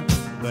 sir.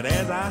 But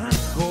as I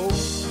go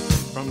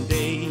from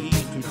day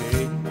to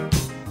day,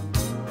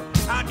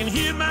 I can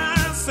hear my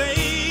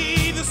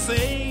Savior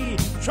say,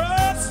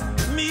 trust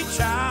me,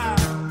 child.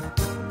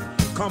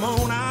 Come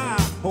on, I'll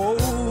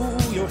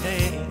hold your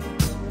hand.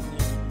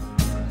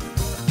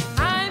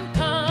 I'm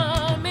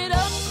coming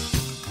up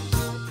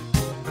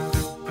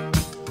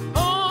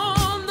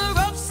on the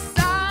rough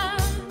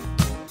side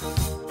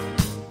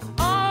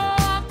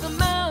of the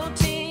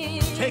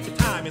mountain. Take your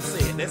time and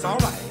say it, that's all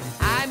right.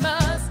 I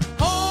must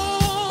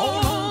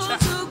hold on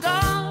to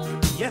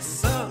God. Yes,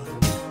 sir.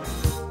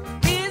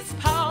 His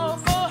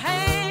powerful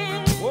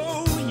hand.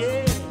 Oh,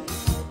 yeah.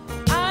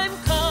 I'm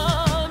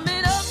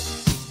coming up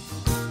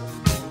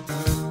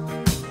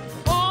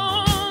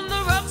on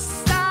the rough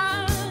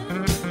side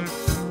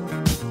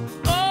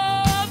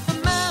of the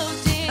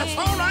mountain. That's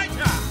all right,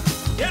 now.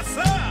 Yes,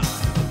 sir.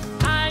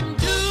 I'm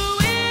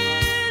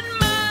doing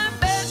my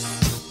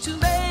best to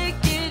make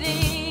it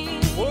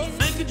in. Oh,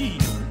 thank you,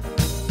 Jesus.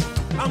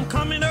 I'm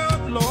coming up,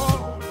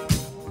 Lord.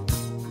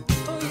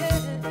 Oh,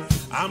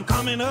 yes. I'm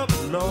coming up,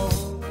 Lord.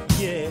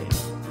 Yeah.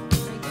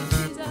 Thank you,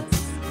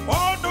 Jesus.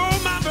 Although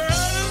my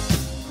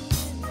burden,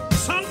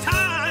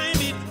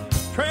 sometimes it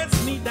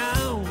press me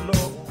down,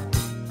 Lord.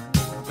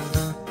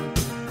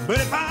 But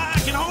if I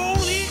can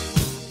only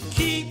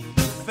keep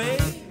the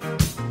faith,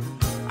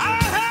 I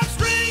have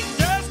strength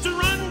just to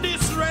run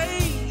this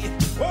race.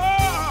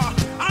 Oh,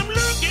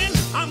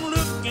 I'm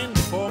looking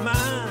for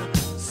my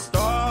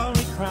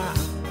starry crown.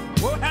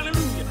 Oh,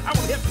 hallelujah. I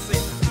will have to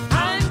say,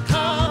 I'm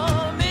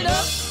coming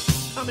up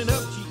coming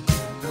up,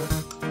 Jesus.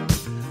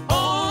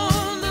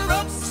 on the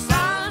rough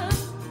side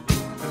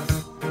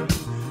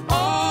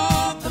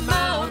of the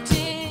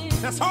mountain.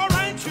 That's all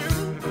right,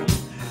 you.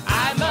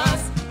 I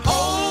must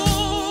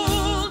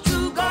hold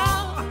to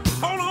God.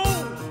 Hold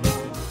on.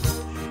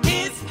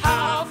 His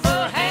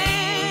powerful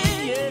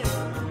hand.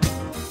 Yeah.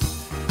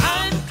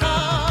 I'm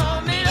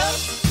coming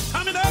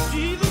up,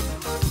 Jesus.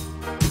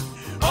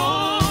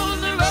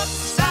 on the rough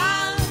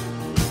side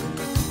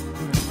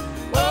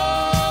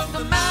of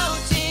the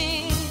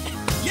mountain.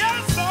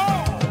 Yes,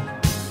 Lord.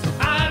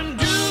 I'm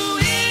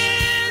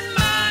doing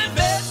my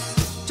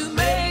best to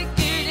make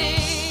it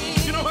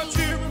in. You know what,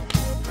 children?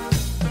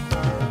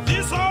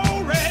 This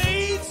old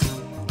race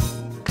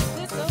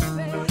This old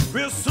race,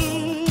 will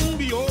soon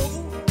be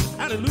over.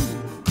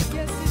 Hallelujah.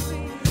 yes it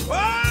will.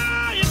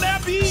 Oh, and there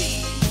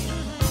be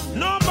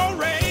no more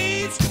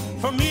race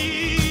for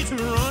me to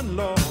run,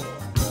 Lord.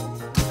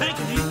 Thank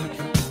you, Jesus.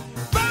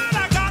 But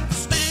I got to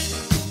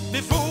stand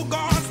before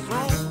God's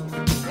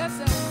throne. Yes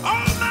sir.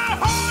 All my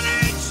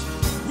heartaches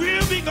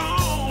will be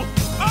gone.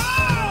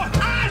 Oh,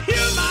 I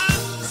hear my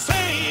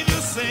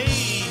Savior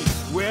say,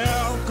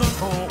 welcome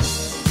home.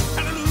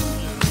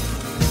 Hallelujah.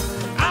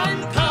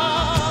 I'm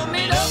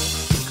coming up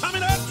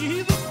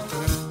Jesus.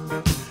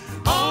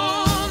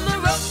 on the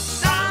rough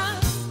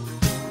side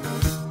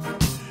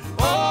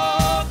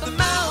of the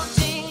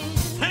mountain.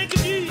 Thank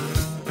you,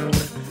 Jesus.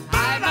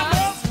 I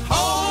must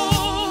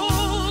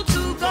hold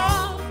to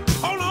God.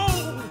 Hold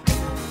on,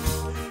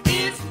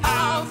 His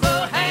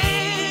powerful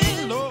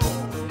hand. Lord.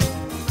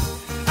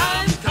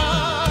 I'm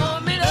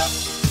coming up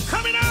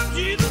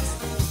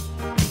Jesus.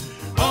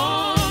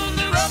 on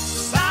the rough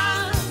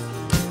side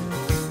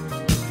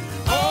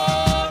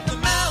of the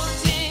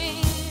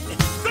mountain.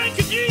 Thank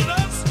you,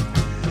 Jesus.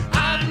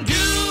 I'm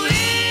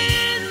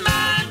doing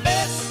my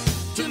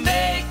best to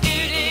make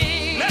it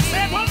in. Let's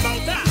say it one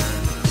more time.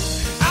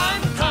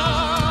 I'm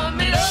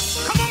coming up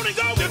Come on and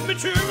go with me,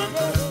 children.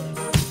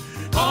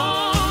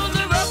 on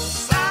the rough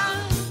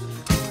side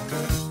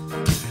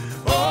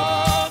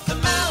of the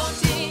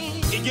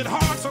mountain. It get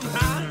hard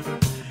sometimes.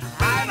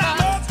 I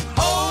must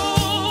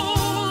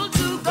hold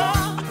to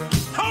God.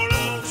 Hold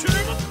on,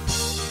 children.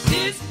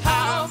 His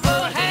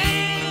powerful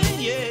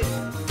hand. Yeah.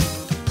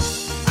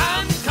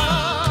 I'm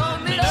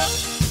coming up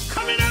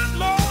Coming out,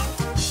 Lord.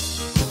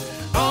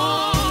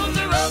 on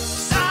the rough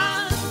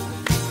side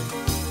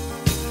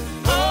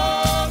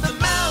of the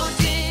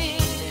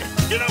mountain.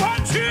 You know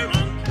what,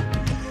 children?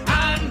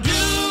 I'm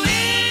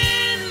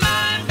doing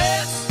my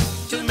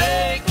best to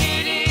make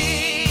it in.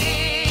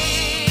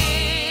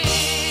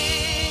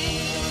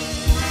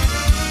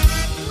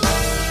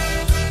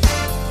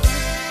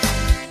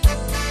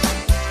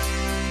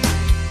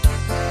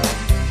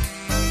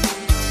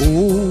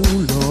 Oh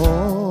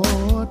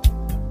Lord,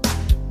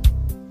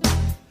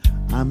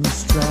 I'm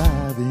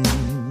striving,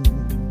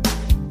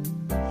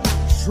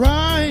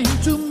 trying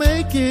to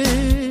make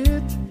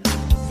it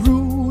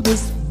through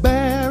this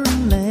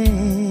barren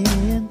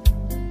land.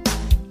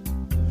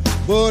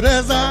 But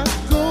as I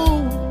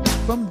go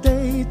from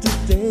day to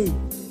day,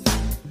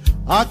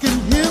 I can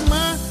hear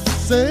my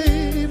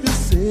Savior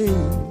say,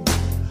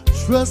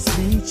 trust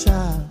me,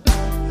 child,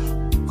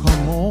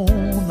 come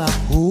on, I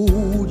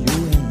hold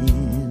your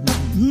hand.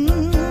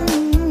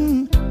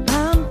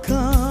 I'm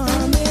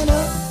coming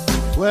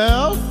up.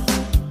 Well,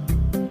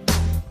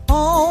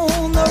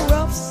 on the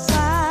rough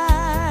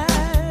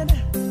side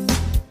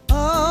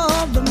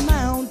of the mountain.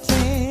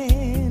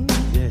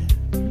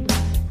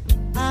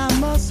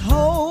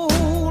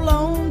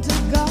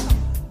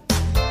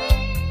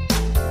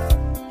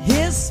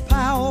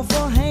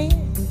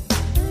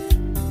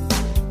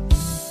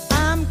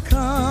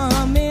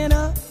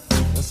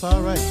 That's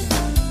all right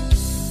then.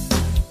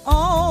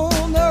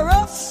 On the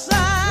rough side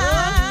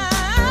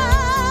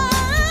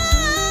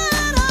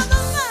of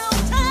the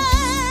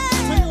mountain.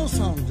 Sing those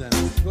songs,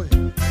 Janice. Go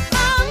ahead.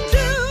 I'm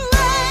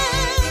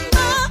doing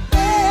my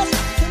best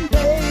to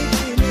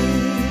make it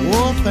in.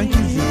 Oh, thank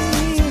you,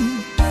 Jesus.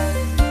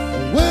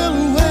 Well,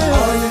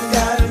 All you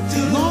gotta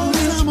do long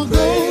is time ago,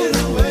 pray it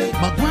away.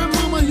 my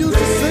grandmama used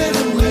to say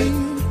to me,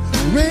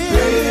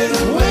 red,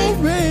 oh,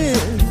 red.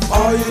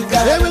 All you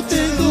gotta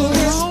Everything do goes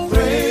is wrong.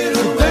 pray it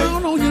Get away.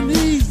 down on your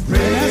knees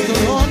and ask the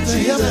Lord to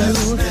help you.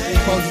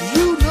 Because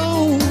you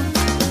know,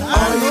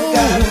 All you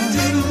gotta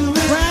do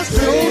is Christ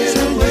pray sure it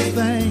changes away.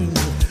 things.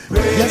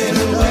 Pray Yes, it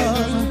He away.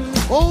 does.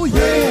 Oh, Pray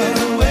yeah. it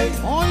away.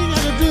 All you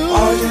gotta do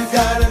All you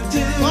gotta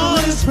do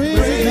Lord, is praise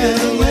pray His it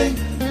name. away.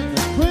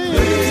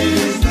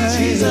 Praise His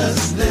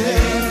Jesus'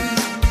 name.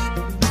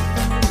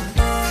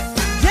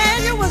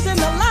 Daniel was in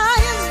the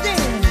lion's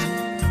den.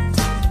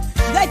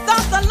 They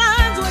thought the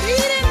lions would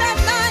eat him that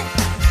night,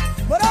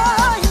 but oh,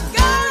 he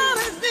got on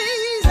his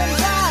knees and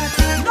cried,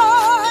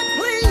 Lord,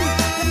 please.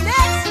 The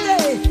next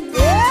day,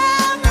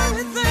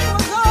 everything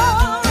was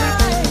all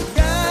right.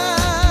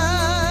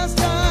 Just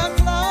a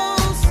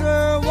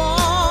closer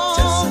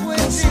walk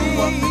with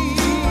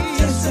thee.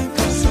 Just a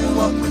closer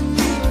walk with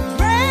me.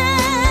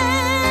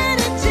 Pray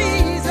to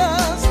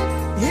Jesus,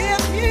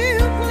 if you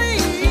please.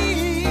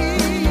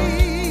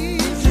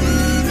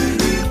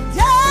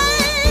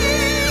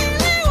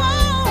 Daily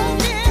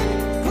walking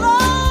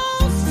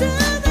close to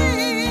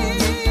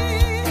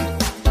thee.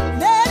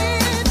 Let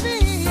it be,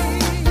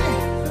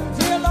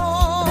 dear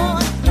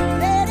Lord,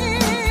 let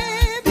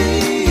it be.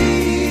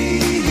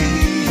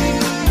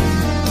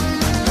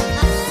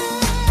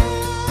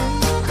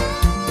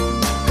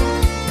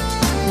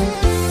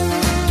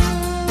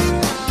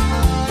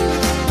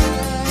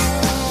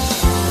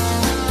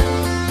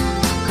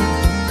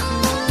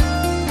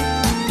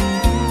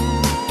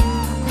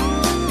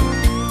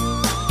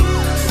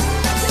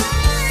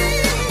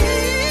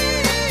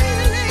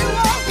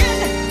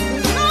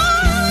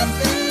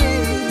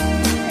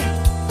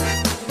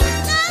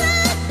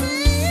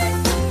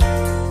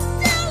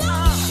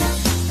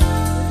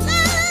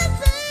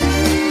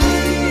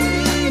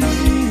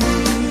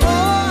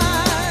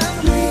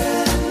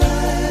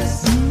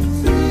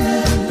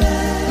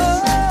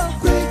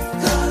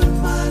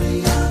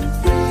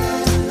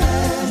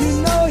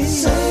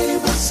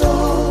 Save my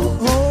soul.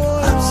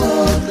 I'm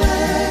so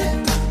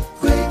glad.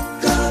 Great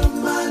God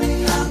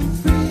Almighty, I'm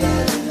free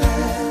at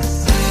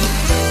last.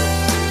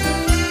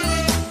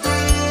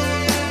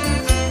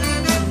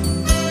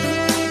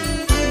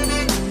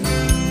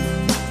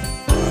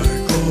 I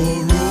go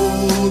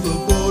roll the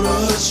boat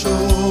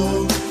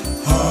ashore.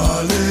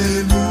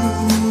 Hallelujah.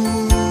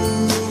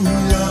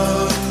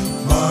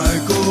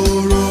 Michael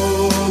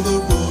roll the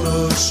boat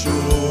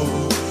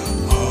ashore.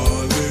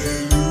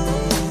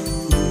 Hallelujah.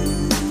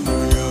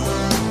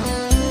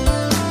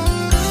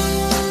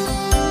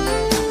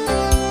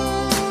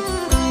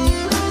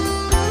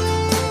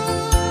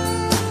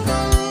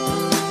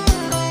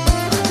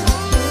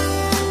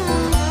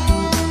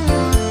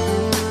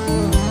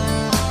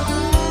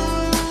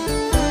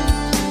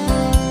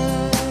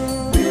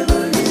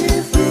 River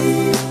is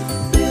deep,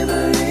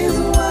 river is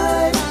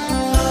wide.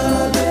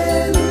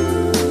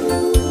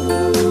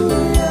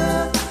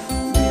 Hallelujah.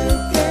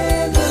 Milk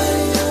and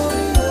honey on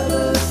the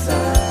other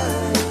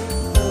side.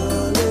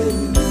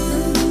 Hallelujah.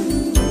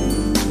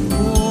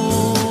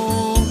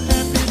 Oh,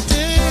 happy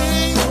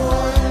day.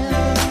 Oh,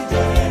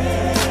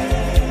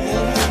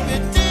 happy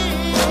day.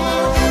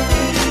 Oh,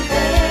 happy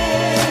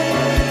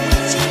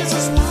day.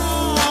 Jesus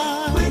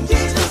was. When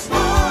Jesus was.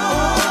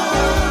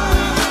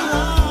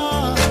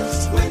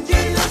 When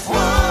Jesus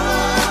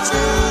was.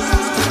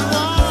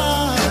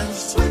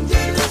 When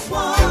Jesus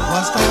was.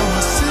 Washed all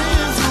my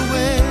sins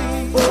away.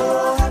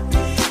 Oh,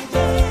 happy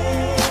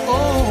day.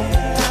 Oh,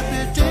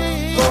 happy day.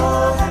 Oh,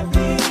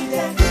 happy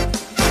day.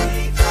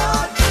 He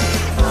taught me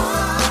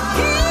how.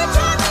 He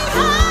taught me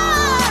how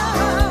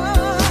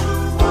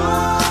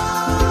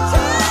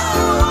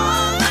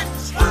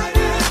Fight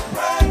and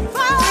pray.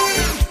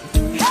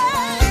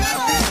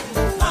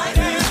 Fight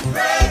and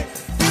pray.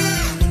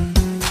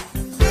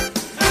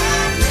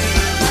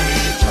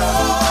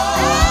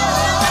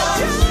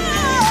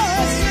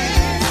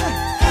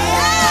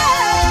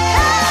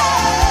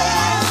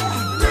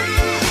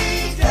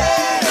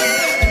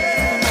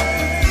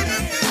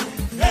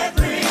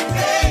 Every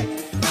day.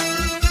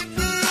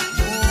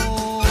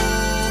 Oh,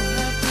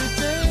 happy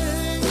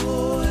day.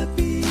 Oh,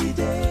 happy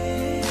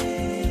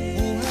day.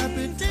 Oh,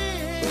 happy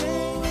day.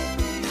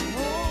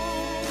 Oh,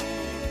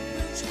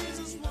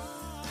 Jesus was.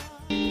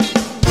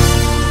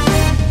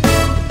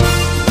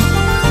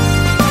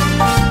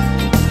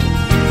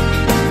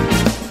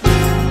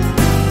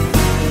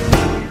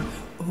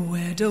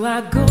 Where do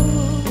I go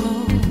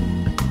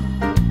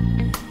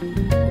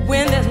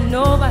when there's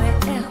nobody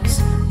else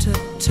to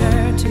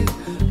turn to?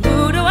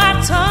 Who do I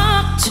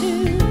talk to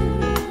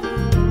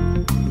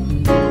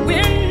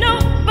when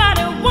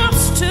nobody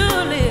wants to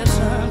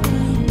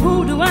listen?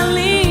 Who do I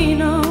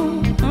lean on?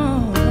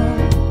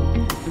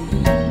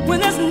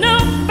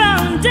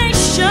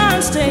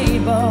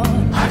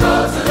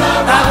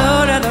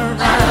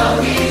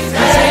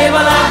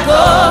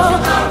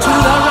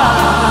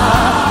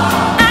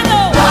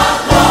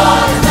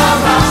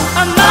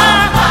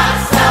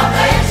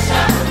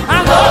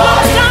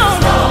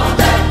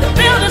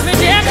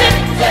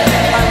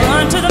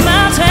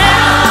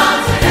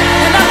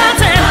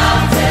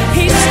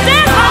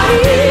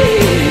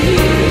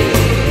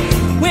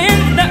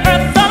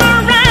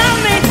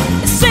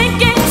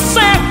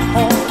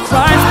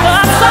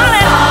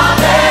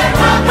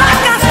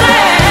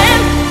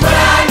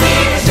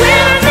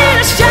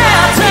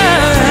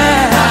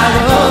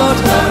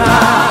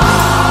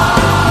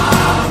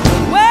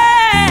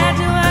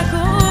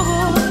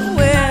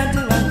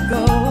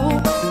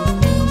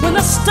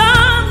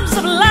 storms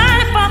of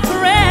life are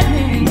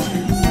threatening,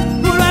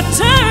 who do I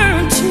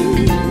turn to?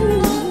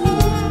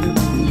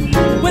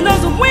 When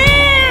those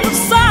winds of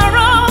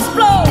sorrows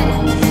blow,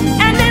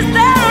 and is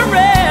there a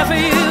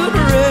refuge,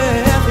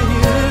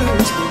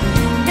 refuge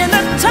in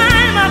the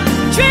time of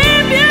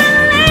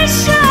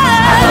tribulation?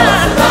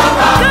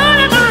 Good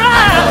and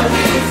right,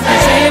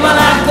 say, well,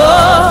 I go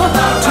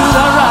to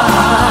the rock.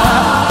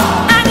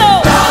 I know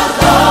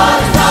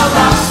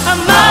I'm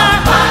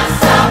my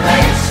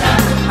salvation.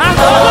 I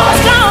go to the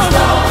stone,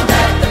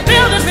 the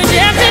builders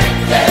rejected.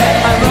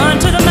 I run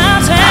to the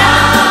mountain,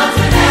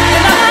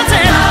 in the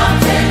mountain,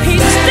 he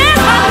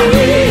stands by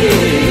me.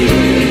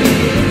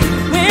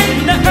 When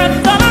the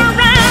earth all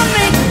around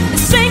me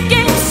is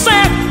sinking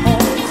sand on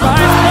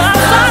Christ the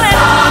solid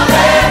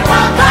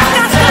rock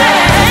I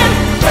stand.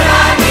 When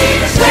I need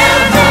a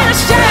shelter,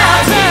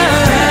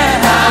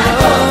 I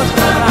go to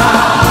the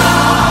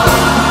rock.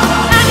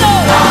 I know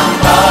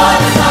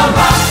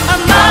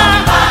I'm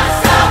my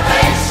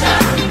salvation.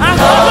 I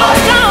go to the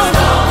stone,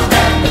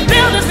 the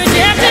builders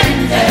rejected.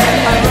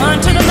 I run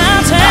to the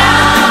mountain,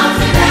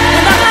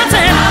 in the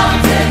mountain,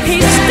 he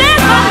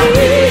stands by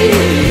me.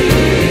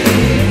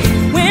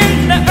 When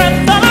the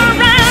earth all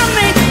around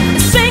me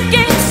is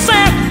sinking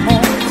sand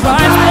on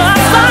Christ the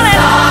solid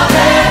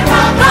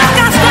rock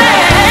I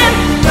stand.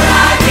 When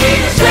I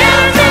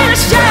need a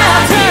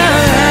shelter,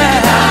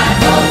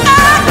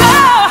 I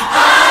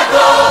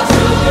go to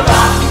the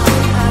rock.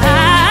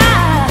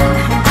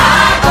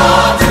 I go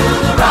to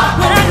the rock.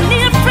 When I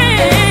need a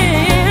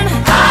friend,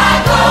 I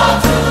go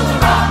to the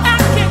rock. I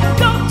can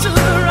go to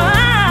the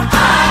rock.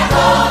 I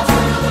go to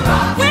the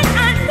rock. When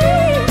I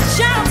need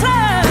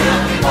shelter, you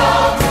can go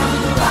to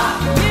the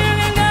rock. You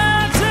can go to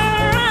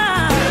the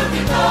rock. You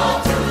can go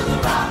to the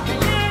rock. You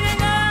can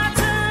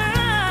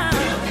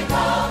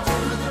go to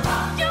the rock. You can go to the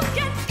rock. You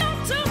can go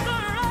to the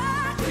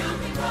rock. You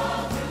can go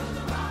to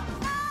the rock.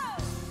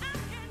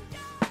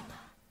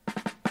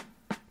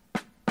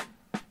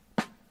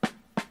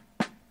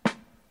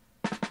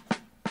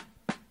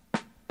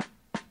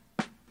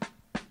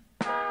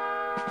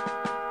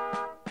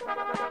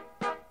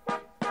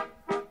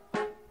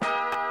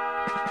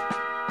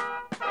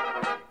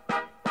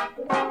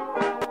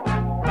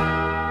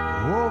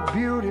 Oh,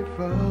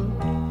 beautiful,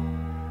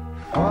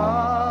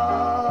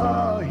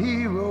 for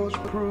heroes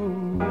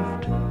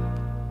proved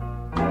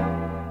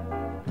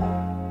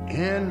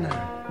in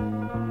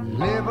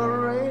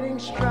liberating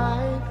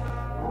strife.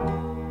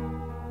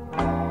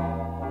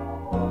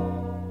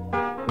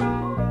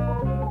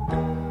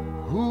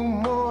 Who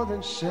more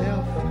than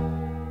self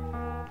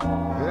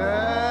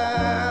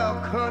their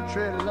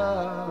country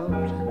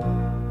loved,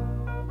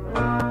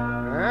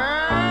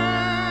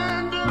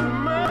 and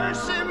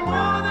mercy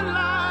more than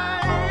life.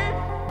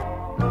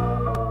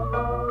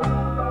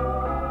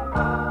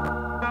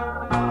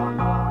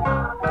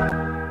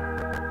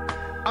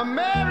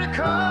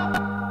 America,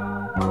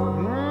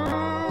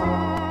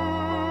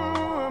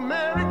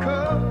 America,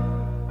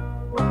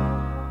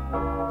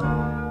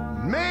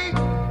 make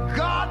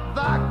God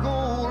thy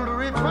gold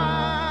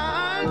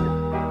refined,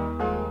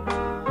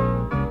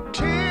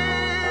 till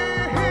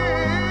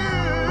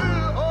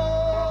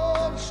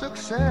all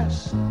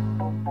success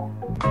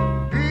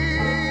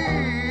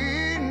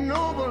be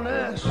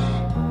nobleness,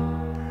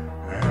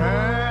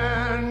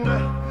 and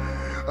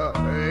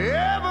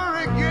ever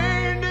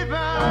again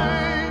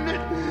divine.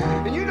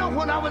 And you know,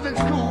 when I was in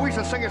school, we used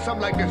to sing it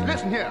something like this.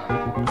 Listen here.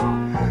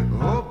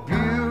 Oh,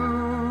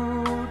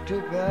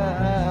 beautiful,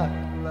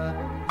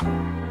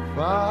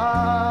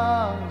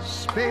 far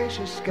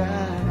spacious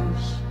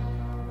skies,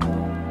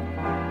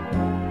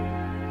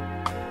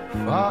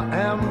 far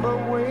amber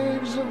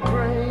waves of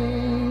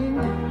grain,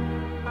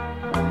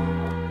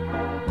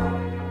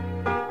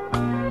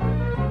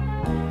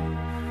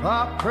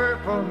 far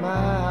purple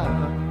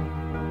mountain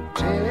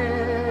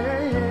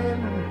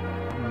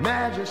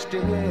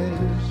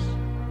majesties,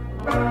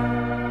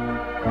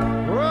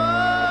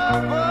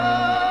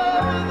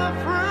 above the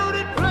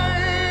fruited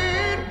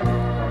plain.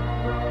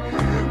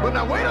 But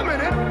now wait a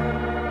minute,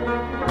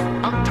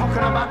 I'm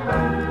talking about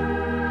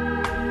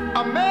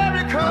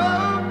America,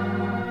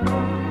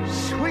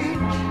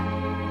 sweet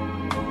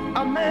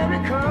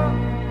America.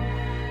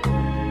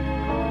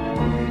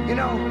 You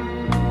know,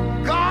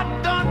 God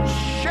done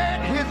shed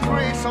his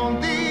grace on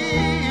thee.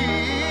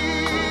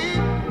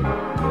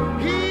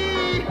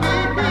 He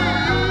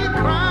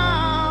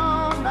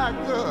crowned thy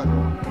good.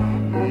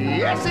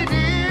 Yes, he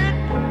did.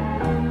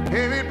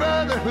 Heavy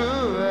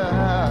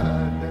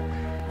brotherhood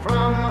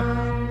from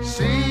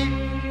sea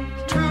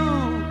to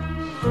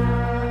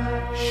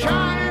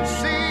shining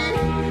sea.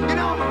 You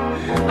know,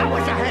 I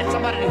wish I had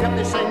somebody to help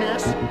me sing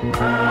this.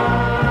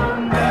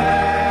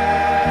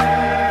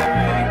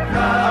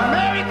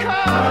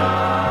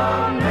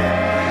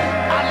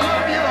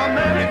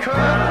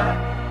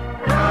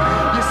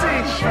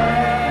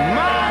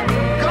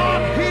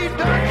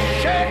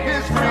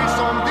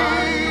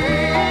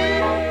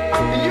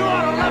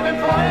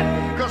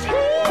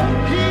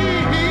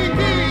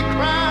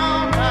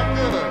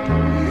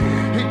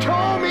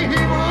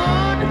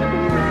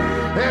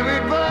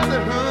 Every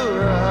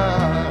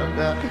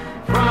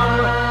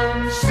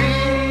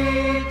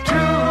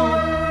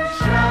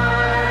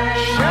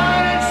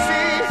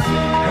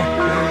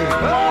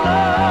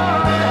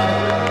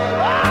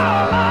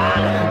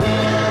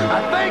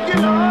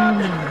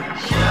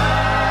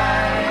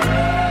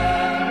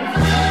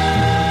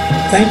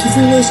Thank you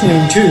for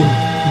listening to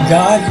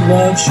God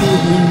Loves You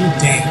When You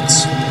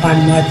Dance.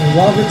 I'm Michael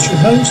Roberts, your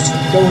host.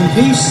 Go in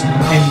peace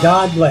and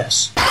God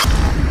bless.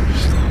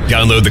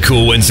 Download the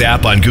Cool Winds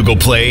app on Google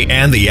Play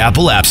and the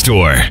Apple App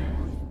Store.